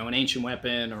like, you know, an ancient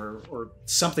weapon or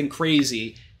something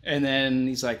crazy. And then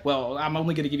he's like, well, I'm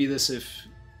only going to give you this if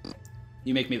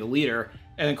you make me the leader.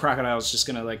 And then Crocodile's just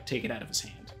going to like take it out of his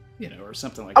hand, you know, or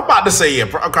something like that. I'm about to say, yeah,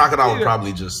 Crocodile would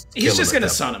probably just He's just going to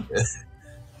sun him.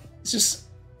 It's just,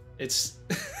 it's...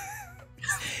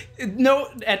 No,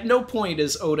 at no point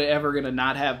is Oda ever going to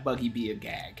not have Buggy be a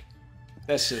gag.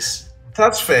 That's just...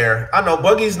 That's fair. I know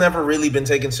Buggy's never really been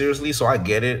taken seriously, so I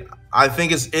get it. I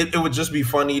think it would just be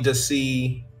funny to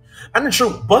see. And it's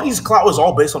true, Buggy's clout was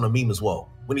all based on a meme as well.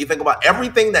 When you think about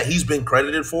everything that he's been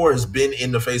credited for has been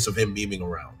in the face of him memeing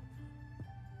around.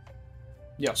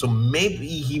 Yeah. So maybe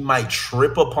he might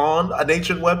trip upon an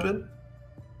ancient weapon,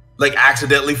 like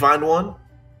accidentally find one.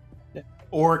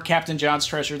 Or Captain John's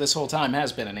treasure this whole time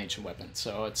has been an ancient weapon,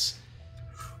 so it's...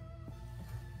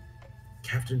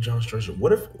 Captain John's treasure.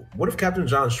 What if Captain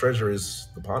John's treasure is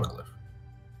the poneglyph?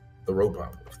 The rope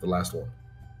poneglyph, the last one.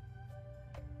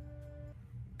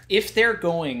 If they're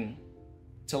going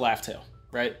to Laugh Tale,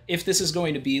 right? If this is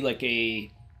going to be like a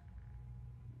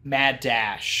mad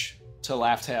dash to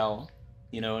Laugh Tale,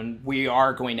 you know, and we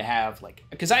are going to have like...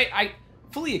 Because I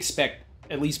fully expect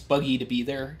at least Buggy to be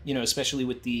there, you know, especially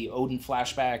with the Odin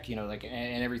flashback, you know, like,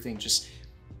 and everything, just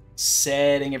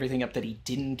setting everything up that he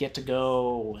didn't get to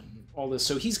go and all this.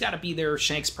 So he's got to be there.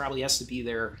 Shanks probably has to be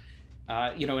there.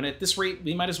 You know, and at this rate,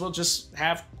 we might as well just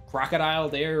have Crocodile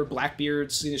there,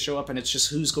 Blackbeard's going to show up, and it's just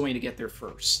who's going to get there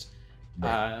first,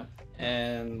 right,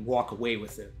 and walk away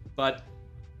with it. But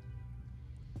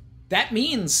that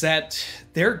means that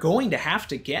they're going to have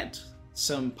to get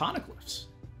some poneglyphs.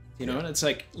 You know, and it's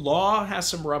like Law has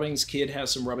some rubbings, Kid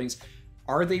has some rubbings.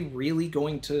 Are they really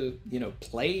going to, you know,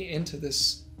 play into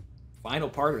this final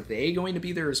part? Are they going to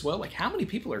be there as well? Like, how many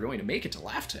people are going to make it to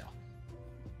Laugh Tale?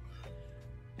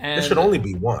 And there should only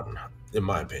be one, in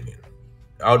my opinion.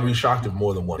 I would be shocked if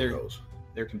more than one goes.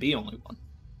 There can be only one.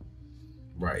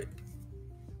 Right.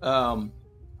 But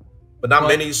not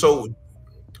many, so...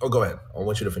 Oh, go ahead. I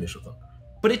want you to finish your thought.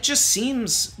 But it just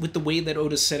seems, with the way that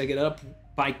Oda's setting it up,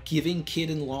 by giving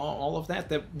Kid and Law all of that,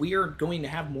 that we are going to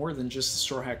have more than just the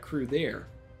Straw Hat crew there.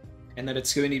 And that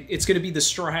it's going to be the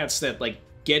Straw Hats that, like,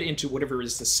 get into whatever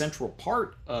is the central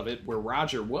part of it, where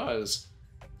Roger was,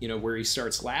 you know, where he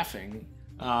starts laughing,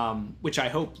 which I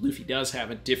hope Luffy does have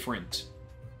a different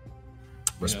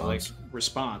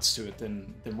response to it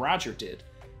than Roger did.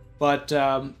 But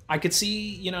I could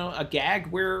see, you know, a gag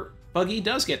where Buggy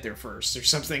does get there first or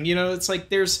something. You know, it's like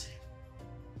there's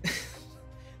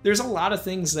a lot of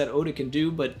things that Oda can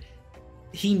do, but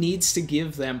he needs to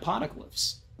give them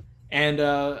poneglyphs. And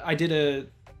I did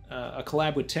a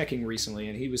collab with Tekking recently,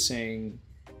 and he was saying,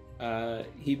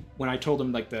 when I told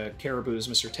him like the Caribou's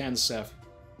Mr. 10 stuff,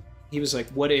 he was like,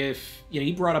 what if, you know,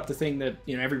 he brought up the thing that,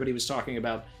 you know, everybody was talking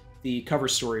about, the cover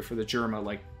story for the Germa,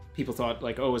 like people thought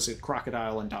like, oh, is it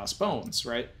Crocodile and Das Bones,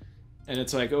 right? And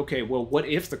it's like, okay, well, what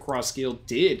if the Cross Guild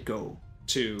did go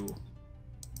to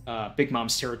Big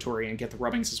Mom's territory and get the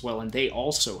rubbings as well, and they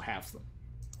also have them?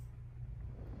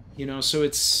 You know, so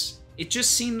it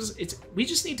just seems, we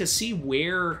just need to see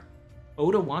where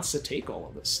Oda wants to take all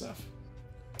of this stuff.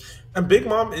 And Big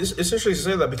Mom is essentially to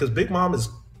say that because Big Mom is,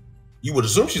 you would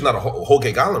assume she's not a Whole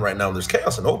Cake Island right now, and there's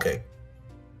chaos in Whole Cake.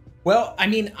 Well, I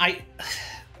mean,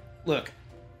 look,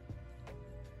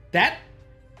 that,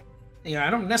 you know,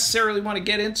 I don't necessarily want to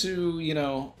get into, you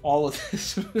know, all of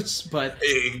this, but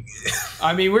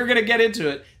I mean, we're going to get into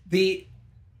it. The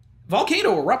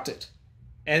volcano erupted,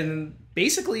 and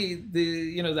basically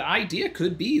the idea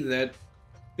could be that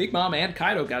Big Mom and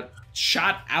Kaido got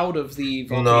shot out of the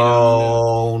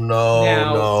volcano.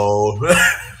 No.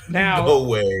 Now, no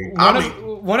way.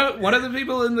 One of the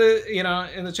people in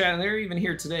the chat, and they're even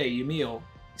here today, Yamil,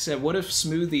 said, what if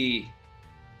Smoothie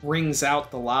wrings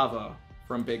out the lava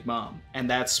from Big Mom, and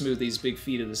that's Smoothie's big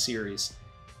feat of the series?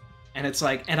 And it's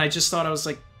like, and I just thought, I was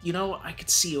like, you know, I could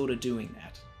see Oda doing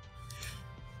that.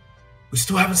 We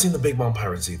still haven't seen the Big Mom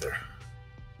pirates either.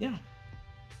 Yeah,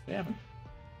 we haven't.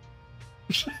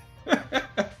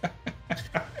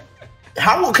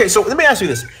 Okay, so let me ask you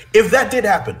this. If that did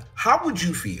happen, how would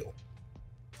you feel?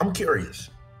 I'm curious.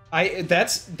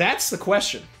 That's the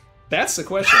question. That's the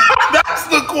question. That's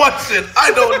the question.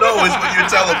 I don't know is what you're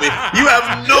telling me. You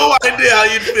have no idea how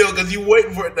you'd feel because you're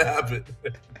waiting for it to happen.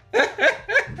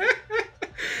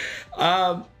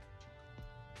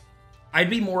 I'd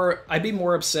be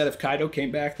more upset if Kaido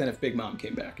came back than if Big Mom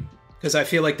came back. Because I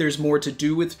feel like there's more to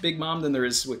do with Big Mom than there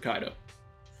is with Kaido.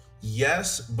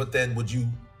 Yes, but then would you...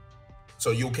 So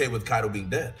you okay with Kaido being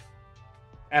dead?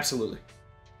 Absolutely.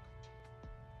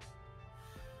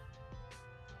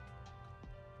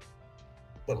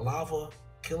 But lava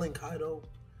killing Kaido.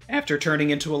 After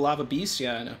turning into a lava beast,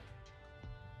 yeah, I know.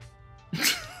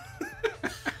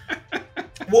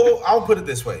 Well, I'll put it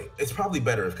this way: it's probably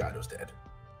better if Kaido's dead.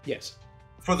 Yes.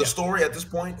 For the story at this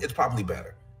point, it's probably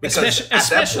better.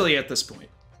 Especially at this point.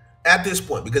 At this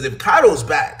point, because if Kaido's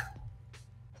back,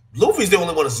 Luffy's the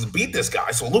only one to beat this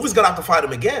guy, so Luffy's gonna have to fight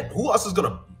him again. Who else is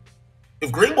gonna?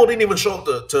 If Greenbow didn't even show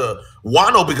up to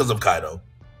Wano because of Kaido,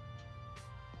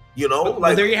 you know,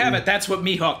 well, there you have it. That's what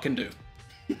Mihawk can do.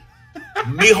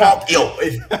 Mihawk, yo.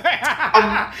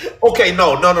 Okay,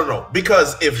 no.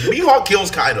 Because if Mihawk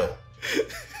kills Kaido,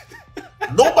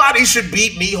 nobody should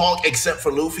beat Mihawk except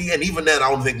for Luffy, and even then, I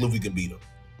don't think Luffy can beat him.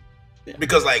 Yeah.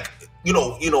 Because, like,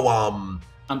 I'm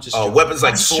just weapons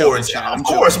like swords, of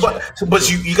course,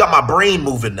 but you got my brain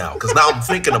moving now because now I'm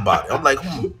thinking about it. I'm like,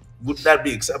 would that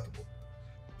be acceptable?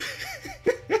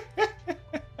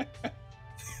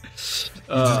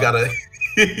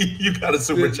 You gotta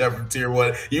super chat from tier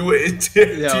 1. You went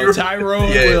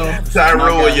Tyrone. Yeah,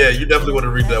 Tyrone. Yeah, you definitely want to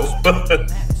read that one.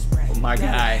 Oh my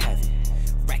guy.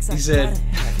 He said,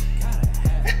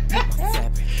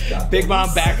 "Big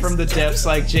Mom back from the depths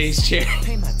like Jay's chair."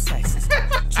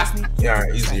 Yeah, all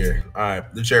right, he's here. All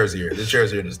right, the chair's here. The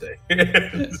chair's here to stay.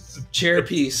 Chair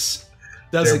piece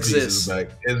does exist.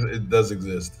 It does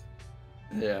exist.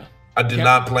 Yeah. I did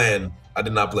not plan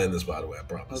this, by the way. I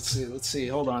promise. Let's see.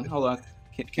 Hold on.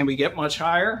 Can we get much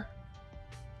higher?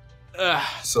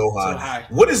 So high.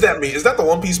 What does that mean? Is that the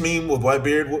One Piece meme with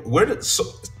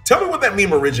Whitebeard? Tell me what that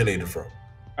meme originated from.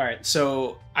 All right.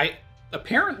 So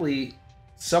apparently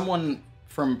someone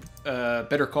from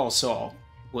Better Call Saul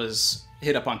was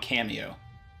hit up on Cameo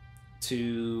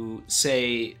to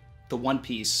say the One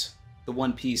Piece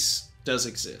does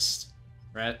exist,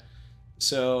 right?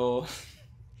 So,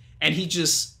 and he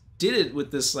just did it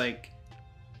with this like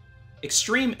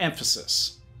extreme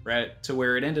emphasis, right? To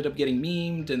where it ended up getting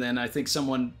memed, and then I think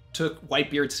someone took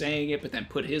Whitebeard saying it, but then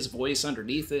put his voice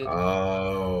underneath it.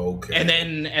 Oh, okay. And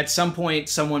then at some point,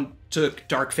 someone took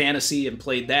Dark Fantasy and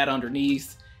played that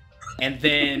underneath, and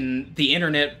then the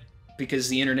internet, because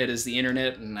the internet is the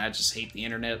internet, and I just hate the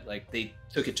internet. Like, they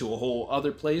took it to a whole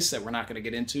other place that we're not going to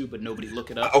get into, but nobody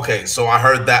look it up. Okay, so I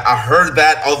heard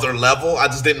that other level. I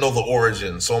just didn't know the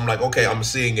origin. So I'm like, okay, I'm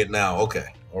seeing it now. Okay,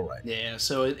 all right. Yeah,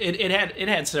 so it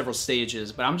had several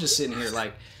stages, but I'm just sitting here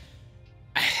like,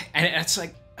 and it's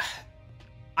like,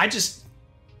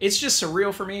 it's just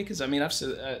surreal for me because I mean I've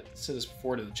said this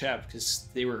before to the chat because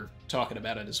they were talking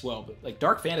about it as well. But like,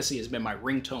 Dark Fantasy has been my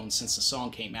ringtone since the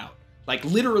song came out. Like,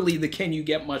 literally, the "Can you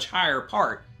get much higher"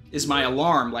 part is my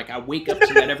alarm. Like, I wake up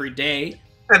to that every day.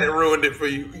 And it ruined it for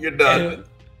you. You're done.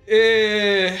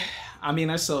 I mean,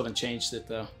 I still haven't changed it,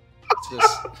 though. It's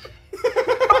just...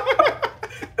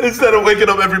 Instead of waking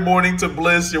up every morning to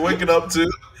bliss, you're waking up to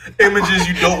images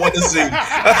you don't want to see. You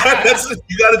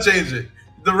got to change it.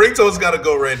 The ringtone's got to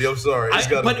go, Randy. I'm sorry. It's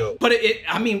got to go. But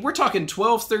I mean, we're talking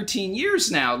 12, 13 years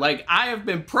now. Like, I have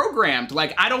been programmed.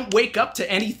 Like, I don't wake up to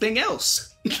anything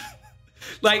else.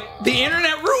 Like, the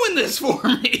internet ruined this for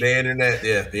me. The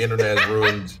internet has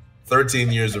ruined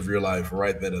 13 years of your life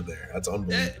right then and there. That's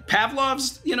unbelievable.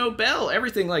 Pavlov's, bell,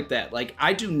 everything like that. Like,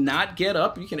 I do not get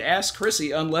up. You can ask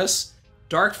Chrissy unless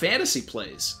Dark Fantasy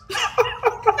plays.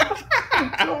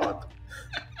 God.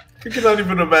 I cannot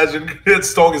even imagine. That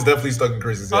song is definitely stuck in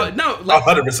Chrissy's head. No, like,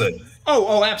 100%.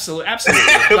 Oh, absolutely.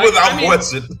 Like, without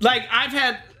question. Like,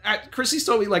 Chrissy's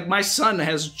told me, like, my son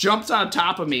has jumped on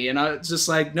top of me, and I was just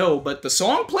like, no, but the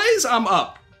song plays, I'm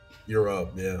up. You're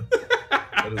up, yeah.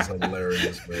 That is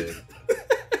hilarious, man.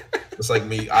 It's like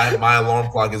me. My alarm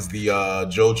clock is the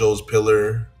JoJo's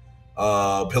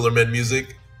Pillarman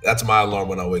music. That's my alarm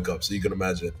when I wake up, so you can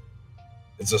imagine.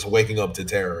 It's just waking up to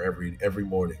terror every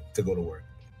morning to go to work.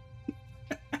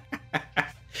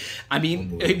 I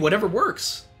mean, hey, whatever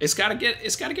works. It's gotta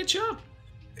get job.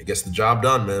 It gets the job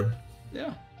done, man.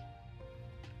 Yeah.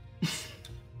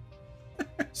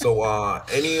 So,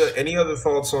 any other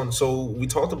thoughts on? So we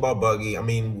talked about Buggy. I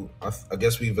mean, I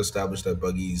guess we've established that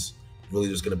Buggy's really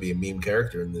just going to be a meme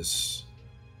character in this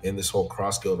whole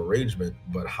cross guild arrangement.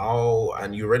 But how?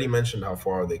 And you already mentioned how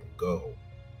far they can go.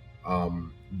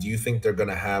 Do you think they're going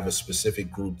to have a specific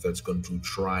group that's going to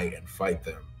try and fight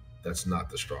them? That's not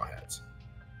the Straw Hats.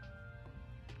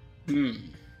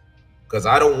 Because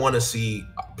I don't want to see,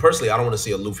 personally, I don't want to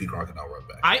see a Luffy Crocodile run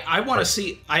back. I want to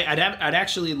see, I'd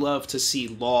actually love to see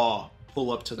Law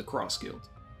pull up to the Cross Guild.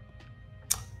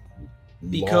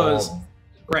 Because,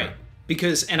 right,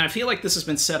 because, and I feel like this has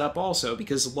been set up also,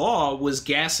 because Law was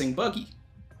gassing Buggy.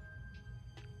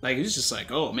 Like, he was just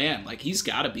like, oh man, like, he's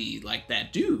got to be like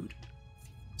that dude.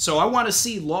 So I want to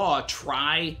see Law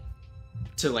try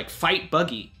to, like, fight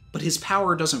Buggy but his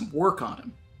power doesn't work on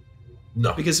him.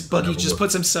 No. Because Buggy just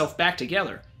puts himself back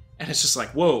together. And it's just like,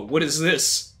 whoa, what is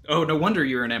this? Oh, no wonder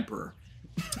you're an emperor.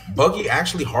 Buggy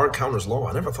actually hard counters low.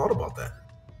 I never thought about that.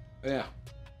 Yeah.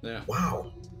 Yeah.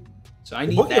 Wow. So I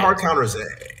need Buggy that. hard counters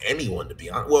anyone, to be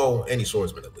honest. Well, any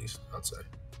swordsman at least, I'd say.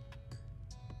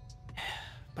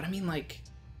 But I mean, like,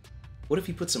 what if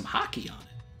you put some hockey on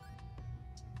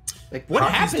it? Like, what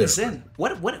Hockey's happens different.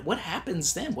 then? What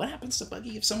happens then? What happens to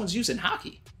Buggy if someone's using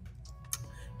hockey?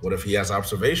 What if he has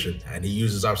observation and he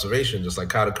uses observation just like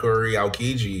Katakuri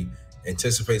Aokiji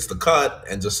anticipates the cut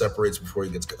and just separates before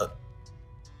he gets cut?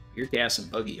 You're gassing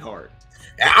Buggy hard.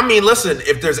 I mean, listen,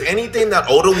 if there's anything that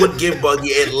Oda would give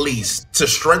Buggy at least to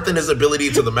strengthen his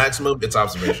ability to the maximum, it's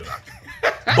observation hockey.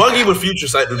 Buggy with Future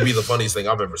Sight would be the funniest thing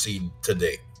I've ever seen to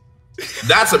date.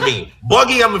 That's a meme.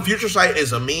 Buggy on the Future Sight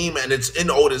is a meme, and it's in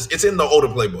the Oda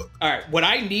playbook. All right, what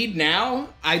I need now,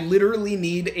 I literally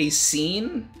need a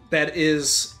scene that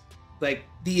is like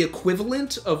the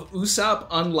equivalent of Usopp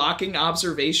unlocking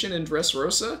observation in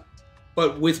Dressrosa,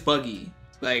 but with Buggy.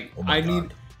 Like, Oh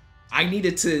I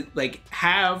needed to like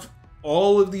have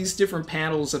all of these different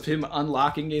panels of him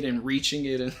unlocking it and reaching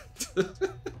it, and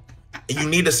You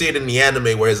need to see it in the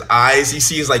anime where his eyes, you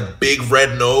see his like big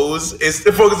red nose. It's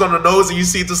focused on the nose, and you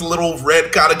see this little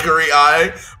red Katakuri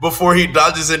eye before he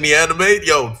dodges in the anime.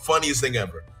 Yo, funniest thing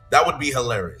ever. That would be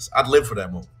hilarious. I'd live for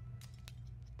that moment.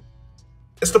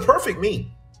 It's the perfect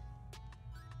meme.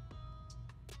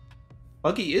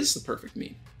 Buggy is the perfect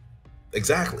meme.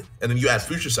 Exactly. And then you add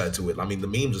Future Sight to it. I mean, the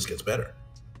meme just gets better.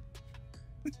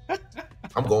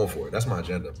 I'm going for it. That's my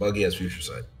agenda. Buggy has Future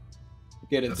Sight.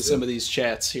 Get into some of these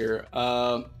chats here.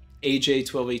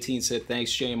 AJ1218 said,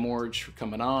 thanks, Jay and Morj, for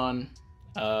coming on.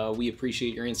 We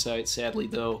appreciate your insight. Sadly,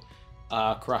 though,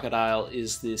 Crocodile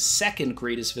is the second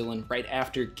greatest villain right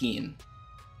after Gin.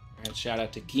 All right, shout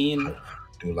out to Gin. I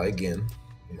do like Gin.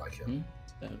 I like him.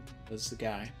 That was the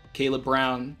guy. Caleb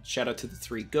Brown, shout out to the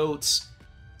Three Goats.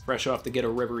 Fresh off the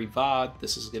Ghetto Reverie VOD.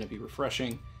 This is going to be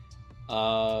refreshing.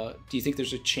 Do you think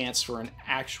there's a chance for an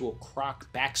actual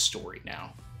Croc backstory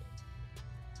now?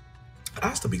 It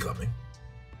has to be coming.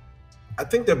 I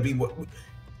think that'd be what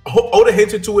Oda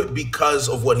hinted to it because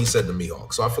of what he said to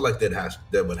Mihawk. So I feel like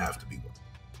that would have to be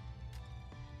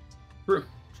one.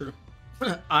 True.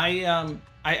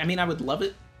 I mean, I would love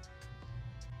it.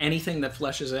 Anything that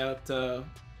fleshes out,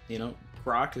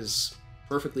 Croc is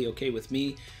perfectly okay with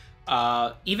me.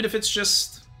 Even if it's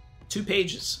just 2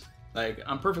 pages, like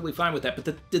I'm perfectly fine with that.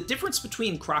 But the difference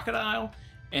between Crocodile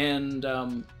and,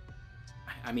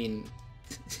 I mean,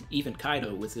 even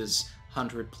Kaido with his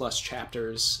 100+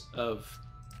 chapters of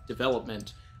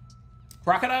development,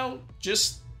 Crocodile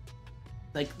just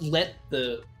like let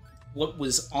what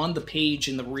was on the page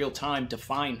in the real time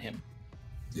define him.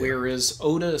 Yeah. Whereas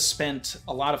Oda spent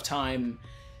a lot of time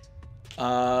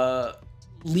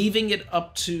leaving it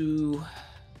up to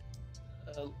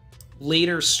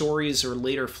later stories or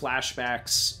later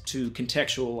flashbacks to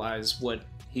contextualize what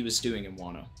he was doing in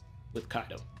Wano with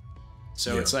Kaido.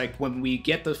 So it's like when we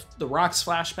get the Rocks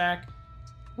flashback,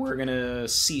 we're going to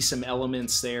see some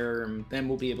elements there, and then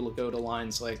we'll be able to go to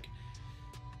lines like,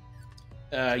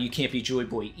 you can't be Joy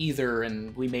Boy either,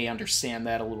 and we may understand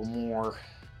that a little more.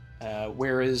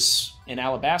 Whereas in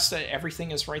Alabasta, everything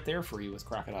is right there for you with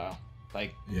Crocodile.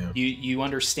 Like, you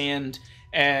understand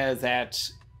that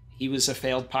he was a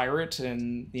failed pirate,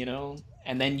 and,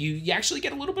 and then you actually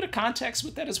get a little bit of context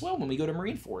with that as well when we go to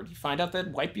Marineford. You find out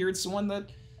that Whitebeard's the one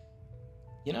that,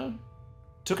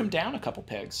 took him down a couple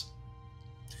pegs.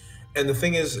 And the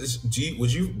thing is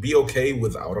would you be okay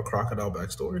without a Crocodile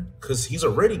backstory? Because he's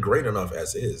already great enough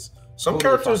as is. Some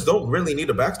characters don't really need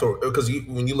a backstory, because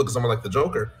when you look at someone like the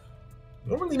Joker,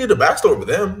 you don't really need a backstory with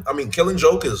them. I mean, Killing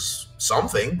Joke is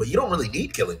something, but you don't really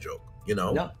need Killing Joke,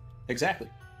 No, exactly.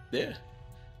 Yeah.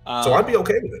 So I'd be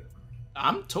okay with it.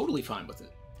 I'm totally fine with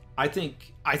it. I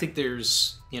think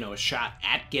there's, a shot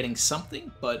at getting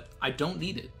something, but I don't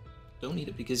need it. Don't need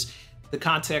it because the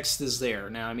context is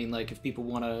there. Now, I mean, like, if people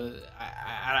want to,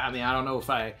 I mean, I don't know if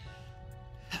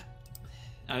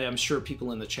I'm sure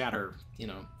people in the chat are,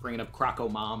 bringing up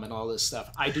Croco Mom and all this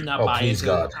stuff. I do not buy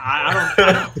into it.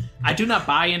 I do not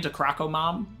buy into Croco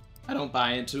Mom. I don't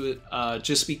buy into it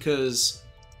just because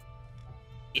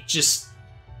it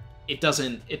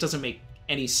doesn't make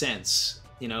any sense.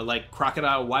 Like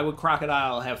Crocodile, why would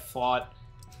Crocodile have fought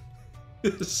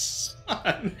his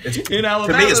son in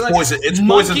Alabama? To me, it's poison. It's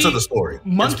poison to the story.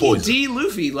 Monkey D.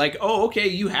 Luffy, like, oh, okay,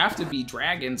 you have to be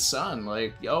Dragon's son,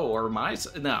 like, or my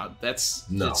son. No, it's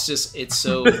just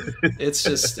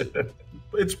stupid.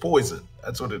 It's poison.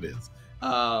 That's what it is.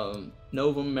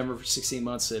 Novum, member for 16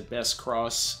 months, said best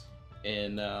cross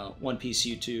in One Piece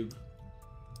YouTube.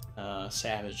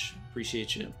 Savage,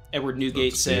 appreciate you. Edward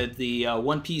Newgate said the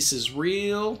One Piece is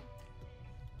real.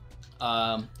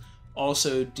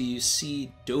 Also, do you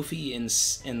see Dofi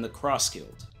in the Cross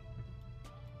Guild?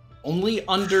 Only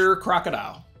under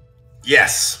Crocodile.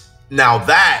 Yes. Now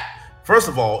that, first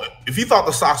of all, if you thought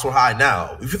the stocks were high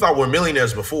now, if you thought we're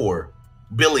millionaires before,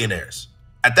 billionaires.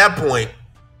 At that point,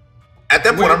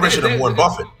 I'm richer than Warren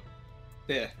Buffett.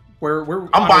 Yeah,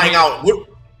 I'm buying out.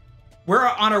 We're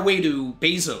on our way to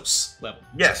Bezos level.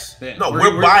 Yes. Yeah. No,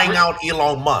 we're buying out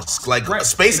Elon Musk. Like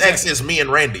SpaceX is me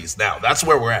and Randy's now. That's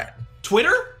where we're at.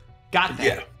 Twitter, got that.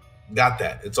 Yeah, got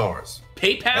that. It's ours.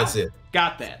 PayPal, that's it.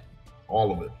 Got that.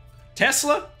 All of it.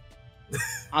 Tesla,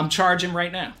 I'm charging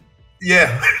right now.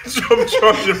 Yeah, I'm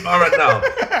charging right now.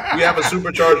 We have a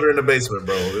supercharger in the basement,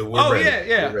 bro. We're ready.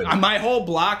 Yeah. My whole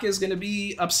block is going to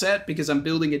be upset because I'm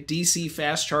building a DC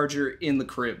fast charger in the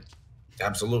crib.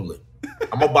 Absolutely.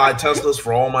 I'm gonna buy Teslas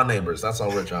for all my neighbors. That's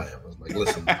how rich I am. I was like,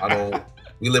 listen,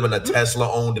 we live in a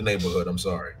Tesla-owned neighborhood. I'm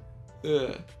sorry.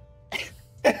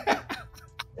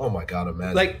 Oh my God,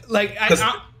 imagine.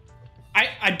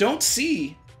 I don't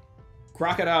see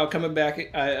Crocodile coming back.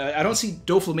 I don't see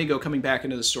Doflamingo coming back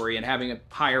into the story and having a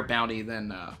higher bounty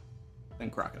than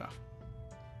Crocodile.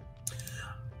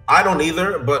 I don't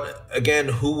either. But again,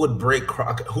 who would break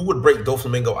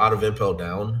Doflamingo out of Impel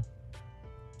Down?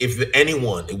 If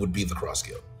anyone, it would be the Cross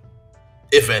Guild.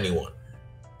 If anyone,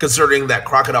 considering that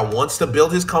Crocodile wants to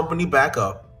build his company back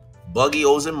up, Buggy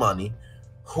owes him money.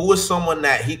 Who is someone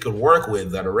that he could work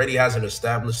with that already has an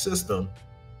established system?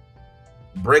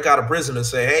 Break out of prison and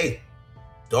say, hey,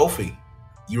 Dofi,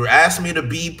 you asked me to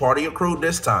be part of your crew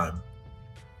this time.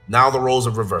 Now the roles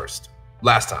are reversed.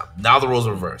 Last time. Now the roles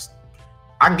are reversed.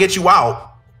 I can get you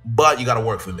out, but you got to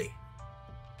work for me.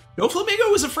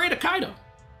 Doflamingo was afraid of Kaido.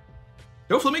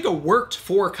 Doflamingo worked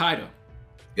for Kaido.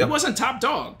 Yep. He wasn't top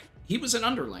dog. He was an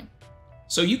underling.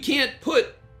 So you can't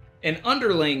put an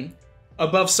underling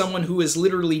above someone who has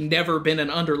literally never been an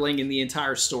underling in the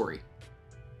entire story.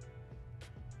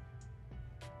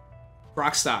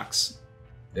 Croc stocks.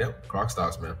 Yep, Croc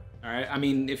stocks, man. All right. I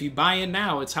mean, if you buy in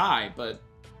now, it's high, but,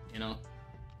 you know,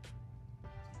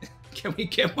 can we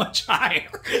get much higher?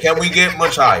 Can we get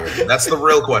much higher? That's the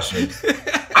real question.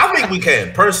 I think we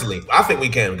can, personally. I think we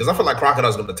can, because I feel like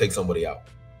Crocodile's going to take somebody out.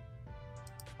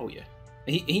 Oh, yeah.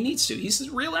 He needs to. He's the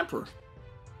real emperor.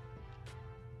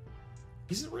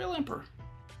 He's the real emperor.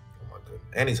 Oh, my goodness.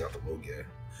 And he's got the Logia.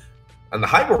 And the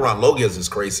hype around Logias is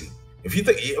crazy. If you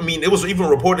think, I mean, it was even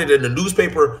reported in the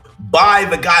newspaper by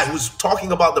the guy who's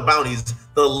talking about the bounties,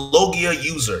 the Logia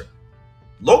user.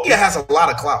 Logia has a lot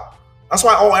of clout. That's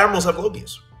why all admirals have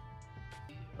Logias.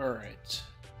 All right.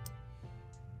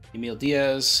 Emil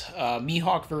Diaz,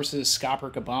 Mihawk versus Scopper,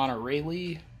 Gaban, or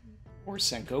Rayleigh, or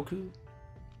Sengoku.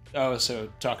 Oh, so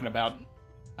talking about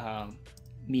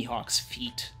Mihawk's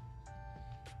feet.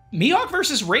 Mihawk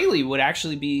versus Rayleigh would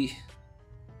actually be...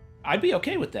 I'd be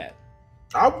okay with that.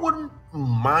 I wouldn't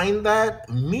mind that.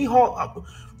 Mihawk...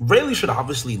 Rayleigh should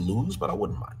obviously lose, but I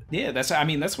wouldn't mind it. Yeah,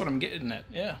 that's what I'm getting at.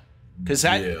 Yeah.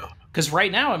 Because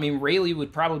right now, I mean, Rayleigh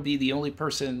would probably be the only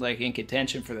person like in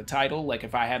contention for the title. Like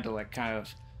if I had to like kind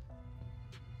of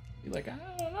be like, I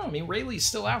don't know. I mean, Rayleigh's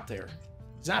still out there.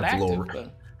 He's not active,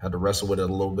 but had to wrestle with it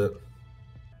a little bit.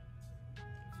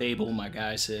 Fable, my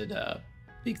guy, said,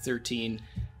 Big 13,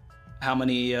 how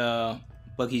many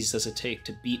buggies does it take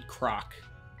to beat Croc?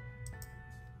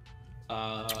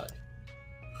 20.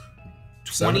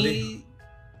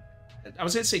 I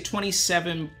was going to say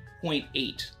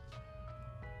 27.8.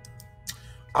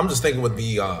 I'm just thinking with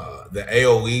the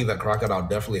AOE that Crocodile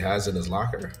definitely has in his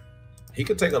locker, he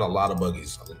could take out a lot of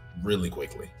buggies really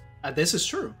quickly. This is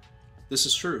true. This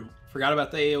is true. Forgot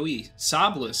about the AOE.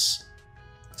 Sobless.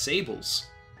 Sables.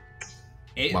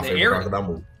 My favorite Crocodile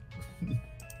move.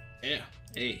 Yeah.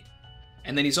 Hey.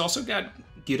 And then he's also got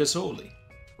Girasoli,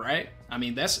 right? I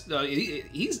mean, that's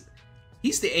he's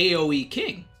the AOE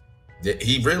king. Yeah,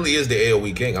 he really is the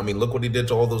AOE king. I mean, look what he did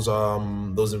to all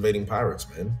those invading pirates,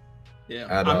 man. Yeah.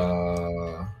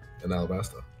 In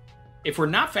Alabasta. If we're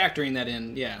not factoring that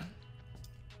in, yeah,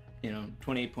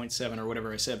 28.7 or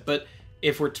whatever I said. But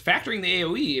if we're factoring the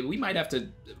AOE, we might have to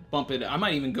bump it. I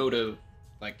might even go to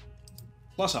like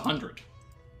plus 100.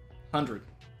 100.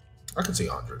 I can see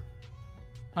 100.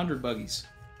 100 buggies.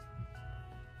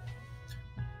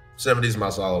 70 is my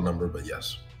solid number, but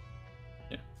yes.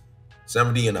 Yeah.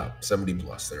 70 and up. 70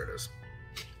 plus. There it is.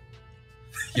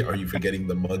 Are you forgetting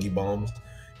the muggy bombs?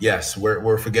 Yes,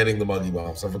 we're forgetting the muggy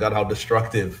bombs. I forgot how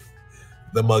destructive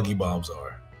the muggy bombs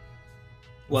are.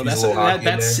 Well,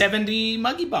 that's 70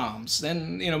 muggy bombs.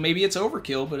 Then maybe it's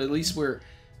overkill, but at least we're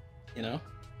You know,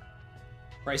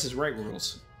 Price is Right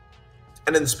rules.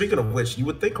 And then speaking of which, you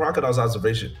would think Crocodile's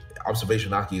observation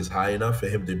Aki is high enough for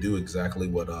him to do exactly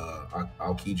what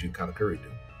Aokiji and Katakuri do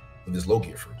with his low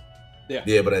gear fruit. Yeah.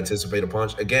 Be able to anticipate a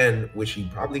punch again, which he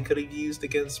probably could have used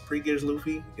against pre-gears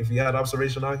Luffy if he had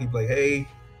observation Aki. Like, hey,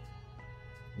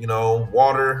 you know,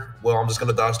 water. Well, I'm just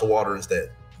gonna dodge the water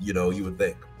instead. You know, you would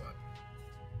think. But...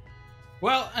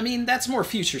 Well, I mean, that's more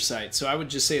future sight. So I would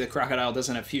just say the Crocodile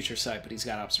doesn't have future sight, but he's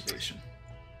got observation.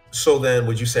 So then,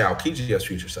 would you say Aokiji has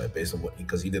future sight based on what,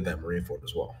 because he did that in Marineford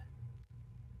as well?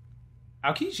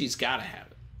 Aokiji's got to have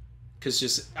it, because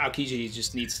just Aokiji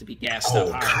just needs to be gassed Oh,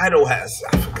 up higher. Kaido has.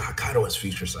 I forgot Kaido has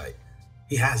future sight.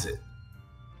 He has it.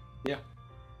 Yeah.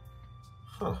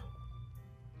 Huh.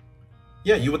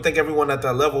 Yeah, you would think everyone at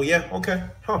that level. Yeah. Okay.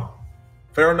 Huh.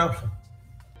 Fair enough.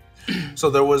 So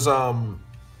there was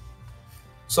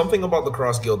something about the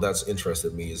Cross Guild that's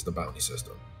interested me is the bounty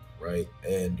system, right?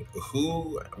 And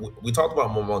we talked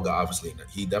about Momonga, obviously.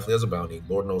 He definitely has a bounty.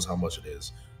 Lord knows how much it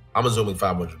is. I'm assuming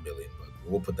 500 million, but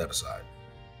we'll put that aside.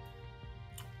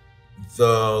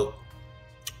 The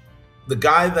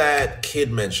guy that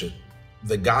Kid mentioned,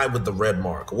 the guy with the red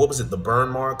mark, what was it? The burn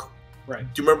mark?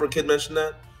 Right. Do you remember Kid mentioned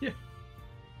that? Yeah.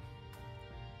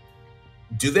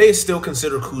 Do they still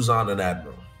consider Kuzan an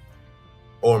admiral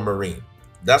or a marine?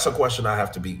 That's a question I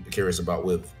have to be curious about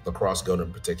with the Cross Guild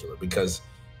in particular, because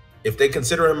if they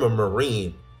consider him a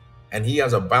marine and he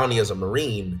has a bounty as a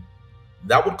marine,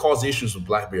 that would cause issues with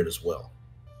Blackbeard as well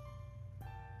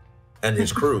and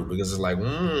his crew, because it's like,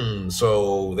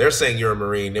 so they're saying you're a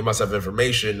marine, they must have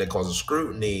information that causes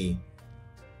scrutiny.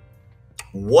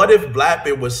 What if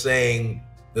Blackbeard was saying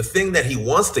the thing that he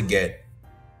wants to get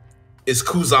is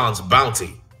Kuzan's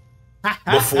bounty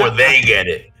before they get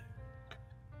it?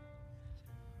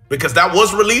 Because that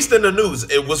was released in the news.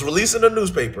 It was released in the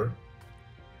newspaper.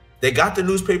 They got the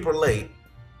newspaper late.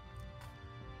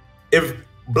 If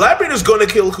Blackbeard is going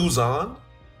to kill Kuzan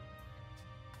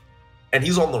and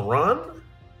he's on the run,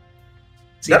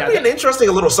 that'd be an interesting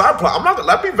little side plot. I'm not gonna,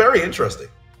 that'd be very interesting.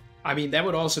 I mean, that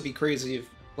would also be crazy if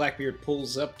Blackbeard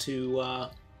pulls up to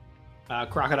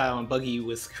Crocodile and Buggy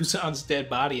with Kuzan's dead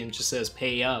body and just says,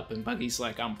 pay up. And Buggy's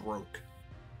like, I'm broke.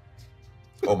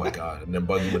 Oh my God. And then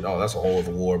Buggy would, oh, that's a whole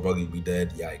other war. Buggy would be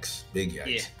dead. Yikes. Big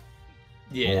yikes.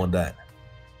 Yeah. I want that.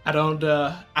 I don't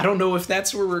know if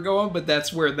that's where we're going, but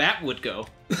that's where that would go.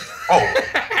 Oh,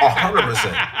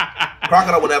 100%.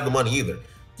 Crocodile wouldn't have the money either.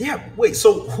 Yeah, wait,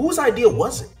 so whose idea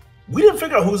was it? We didn't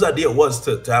figure out whose idea it was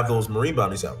to have those marine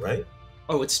bounties out, right?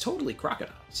 Oh, it's totally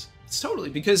Crocodile's. It's totally,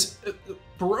 because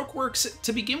Baroque Works,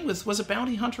 to begin with, was a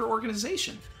bounty hunter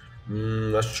organization.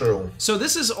 That's true. So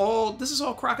this is all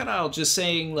Crocodile just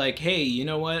saying, like, hey, you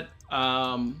know what?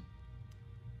 I'm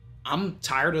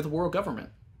tired of the world government.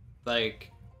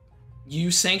 Like, you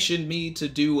sanctioned me to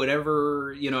do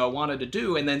whatever, you know, I wanted to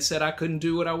do, and then said I couldn't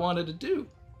do what I wanted to do.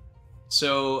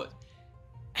 So,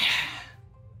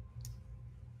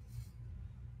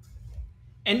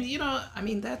 and you know, I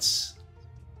mean, that's,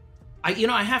 I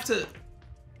have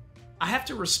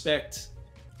to respect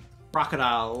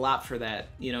Crocodile a lot for that,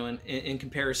 you know, in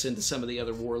comparison to some of the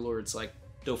other warlords like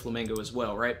Doflamingo as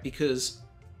well, right? Because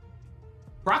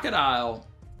Crocodile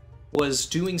was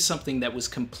doing something that was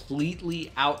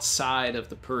completely outside of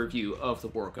the purview of the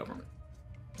world government.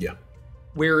 Yeah.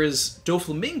 Whereas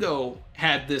Doflamingo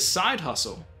had this side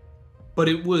hustle, but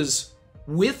it was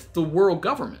with the world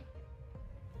government.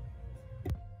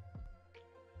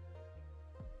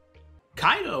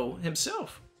 Kaido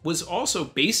himself was also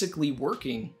basically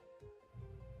working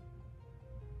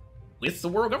with the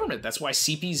world government. That's why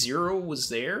CP0 was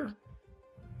there.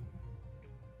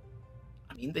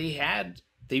 I mean,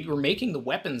 they were making the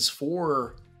weapons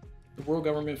for the world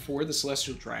government for the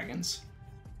Celestial Dragons.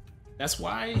 That's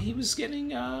why he was getting,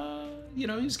 he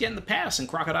was getting the pass, and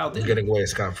Crocodile didn't. Getting away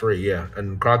scot-free, yeah.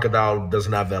 And Crocodile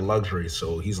doesn't have that luxury,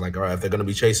 so he's like, all right, if they're going to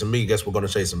be chasing me, guess we're going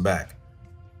to chase them back.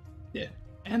 Yeah,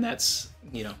 and that's,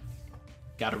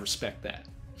 got to respect that.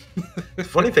 The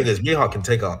funny thing is, Mihawk can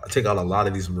take out a lot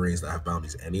of these Marines that have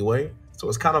bounties anyway, so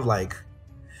it's kind of like,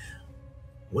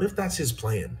 what if that's his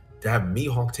plan? To have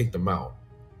Mihawk take them out.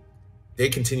 They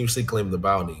continuously claim the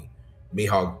bounty.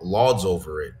 Mihawk lauds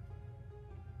over it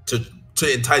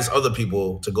to entice other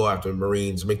people to go after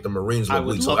Marines, make the Marines look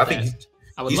weak. So I think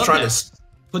he's trying to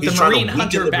put the Marine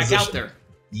Hunter back out there.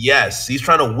 Yes, he's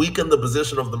trying to weaken the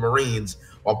position of the Marines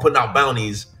while putting out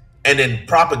bounties, and then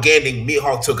propaganding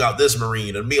Mihawk took out this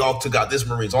Marine and Mihawk took out this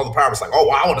Marine. So all the pirates like, oh,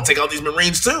 wow, I want to take out these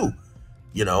Marines too.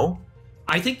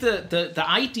 I think the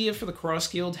idea for the Cross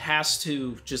Guild has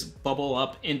to just bubble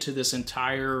up into this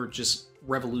entire just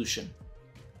revolution.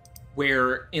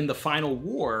 where in the final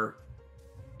war,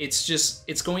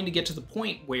 it's going to get to the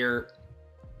point where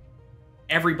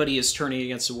everybody is turning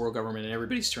against the world government and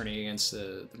everybody's turning against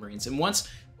the Marines. And once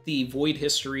the void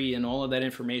history and all of that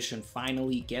information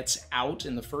finally gets out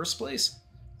in the first place,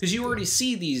 because you already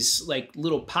see these like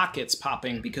little pockets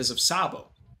popping because of Sabo,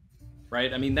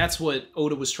 right? I mean, that's what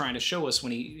Oda was trying to show us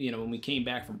when when we came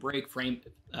back from break,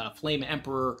 Flame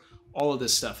Emperor, all of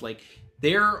this stuff. Like,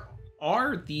 there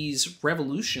are these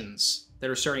revolutions that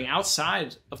are starting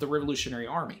outside of the Revolutionary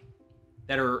Army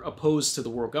that are opposed to the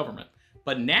world government.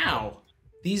 But now,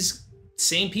 these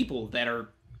same people that are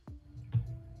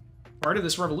part of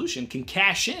this revolution can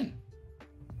cash in.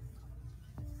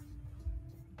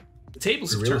 The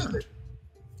tables have turned.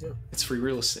 Yeah. It's free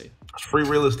real estate. It's free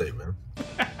real estate, man.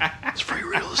 It's free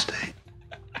real estate.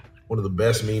 One of the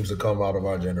best memes to come out of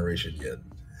our generation yet.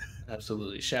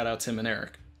 Absolutely. Shout out Tim and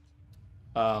Eric.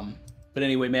 But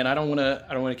anyway, man, I don't want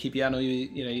to keep you. I know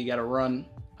you got to run.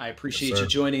 I appreciate you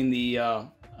joining the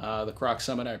Croc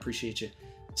Summit. I appreciate you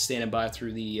standing by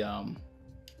through the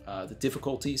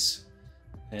difficulties.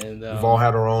 And we've all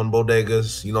had our own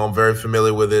bodegas. I'm very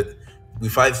familiar with it. We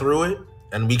fight through it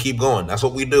and we keep going. That's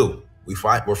what we do. We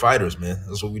fight. We're fighters, man.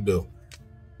 That's what we do.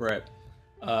 Right.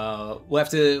 We'll have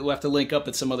to link up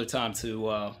at some other time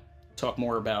to talk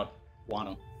more about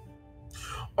Wano.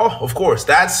 Oh, of course.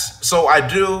 So I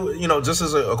do, just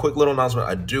as a quick little announcement,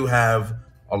 I do have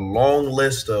a long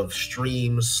list of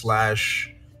streams / collabs,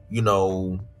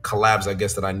 I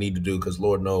guess, that I need to do, because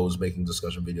Lord knows making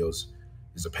discussion videos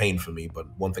is a pain for me. But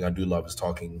one thing I do love is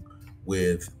talking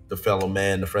with the fellow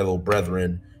man, the fellow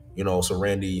brethren, so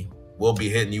Randy will be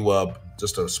hitting you up.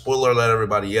 Just a spoiler alert,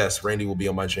 everybody. Yes, Randy will be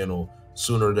on my channel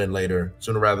sooner rather than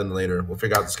later. We'll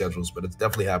figure out the schedules, but it's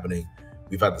definitely happening.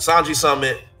 We've had the Sanji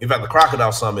Summit. We've had the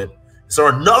Crocodile Summit. Is there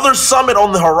another summit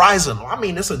on the horizon? I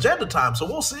mean, it's agenda time, so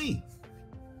we'll see.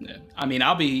 Yeah. I mean,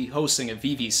 I'll be hosting a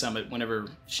Vivi Summit whenever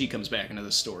she comes back into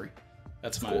the story.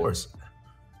 That's my... Of course.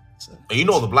 So, and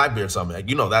the Blackbeard Summit,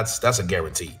 that's a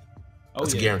guarantee.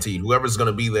 That's a guarantee. Whoever's going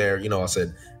to be there, I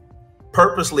said,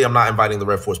 purposely, I'm not inviting the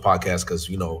Red Force podcast because,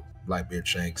 Blackbeard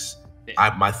Shanks.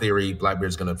 Yeah. My theory,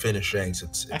 Blackbeard's going to finish Shanks.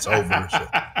 It's over. So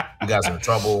you guys are in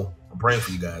trouble. I'm praying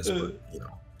for you guys, but,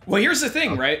 Well, here's the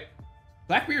thing, right?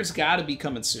 Blackbeard's got to be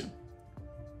coming soon.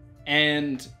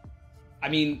 And, I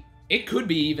mean, it could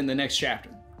be even the next chapter.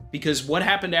 Because what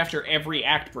happened after every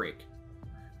act break?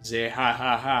 Say, ha,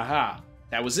 ha, ha, ha.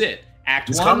 That was it. Act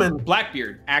 1, coming.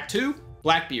 Blackbeard. Act 2,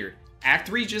 Blackbeard. Act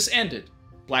 3 just ended.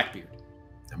 Blackbeard.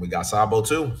 And we got Sabo,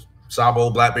 too. Sabo,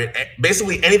 Blackbeard.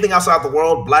 Basically, anything outside the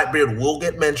world, Blackbeard will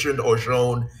get mentioned or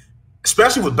shown,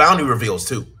 especially with bounty reveals,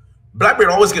 too. Blackbeard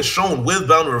always gets shown with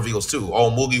bounty reveals too.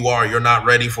 Oh, Mugiwara, you're not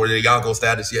ready for the Yonko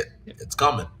status yet. It's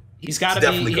coming. He's got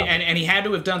to be, and he had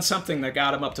to have done something that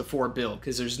got him up to 4 bill,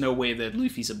 because there's no way that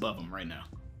Luffy's above him right now.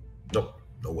 Nope,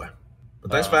 no way.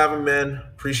 But thanks for having me, man.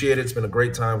 Appreciate it. It's been a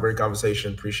great time, great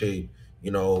conversation. Appreciate,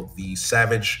 the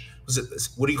Savage.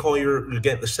 What do you call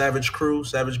the Savage crew,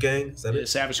 Savage gang? Is that it?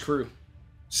 Savage crew.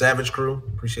 Savage crew.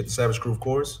 Appreciate the Savage crew, of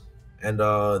course, and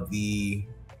the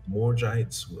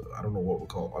Morjites. I don't know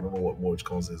what Morj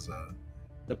calls his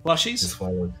the plushies. His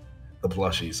following. The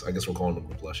plushies. I guess we're calling them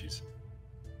the plushies.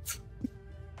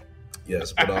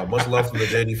 Yes, but much love from the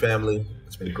JD family.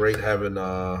 It's been great having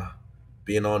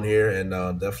being on here, and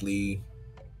definitely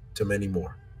to many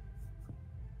more.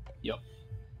 Yep.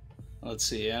 Let's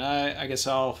see. And I guess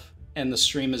I'll end the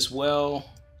stream as well.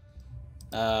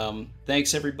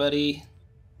 Thanks everybody.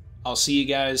 I'll see you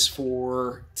guys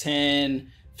for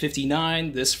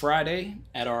 10:59 this Friday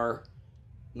at our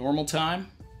normal time,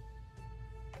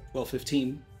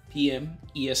 12:15 PM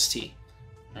EST.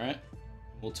 All right,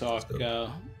 we'll talk.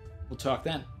 We'll talk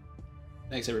then.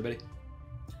 Thanks, everybody.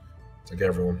 Take care,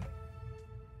 everyone.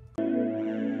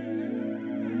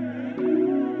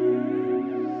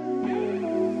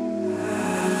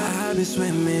 I've been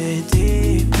swimming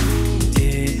deep,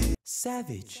 deep.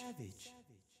 Savage.